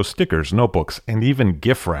 including show stickers, notebooks, and even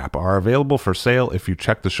gift wrap, are available for sale if you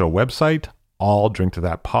check the show website,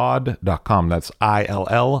 alldrinktothatpod.com. That's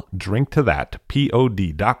ILL,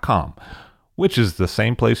 drinktothatpod.com, which is the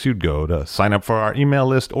same place you'd go to sign up for our email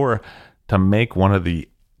list or to make one of the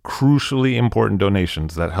crucially important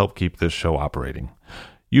donations that help keep this show operating.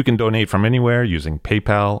 You can donate from anywhere using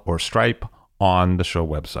PayPal or Stripe on the show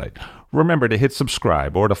website. Remember to hit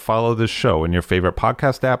subscribe or to follow this show in your favorite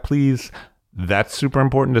podcast app, please. That's super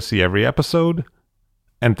important to see every episode.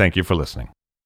 And thank you for listening.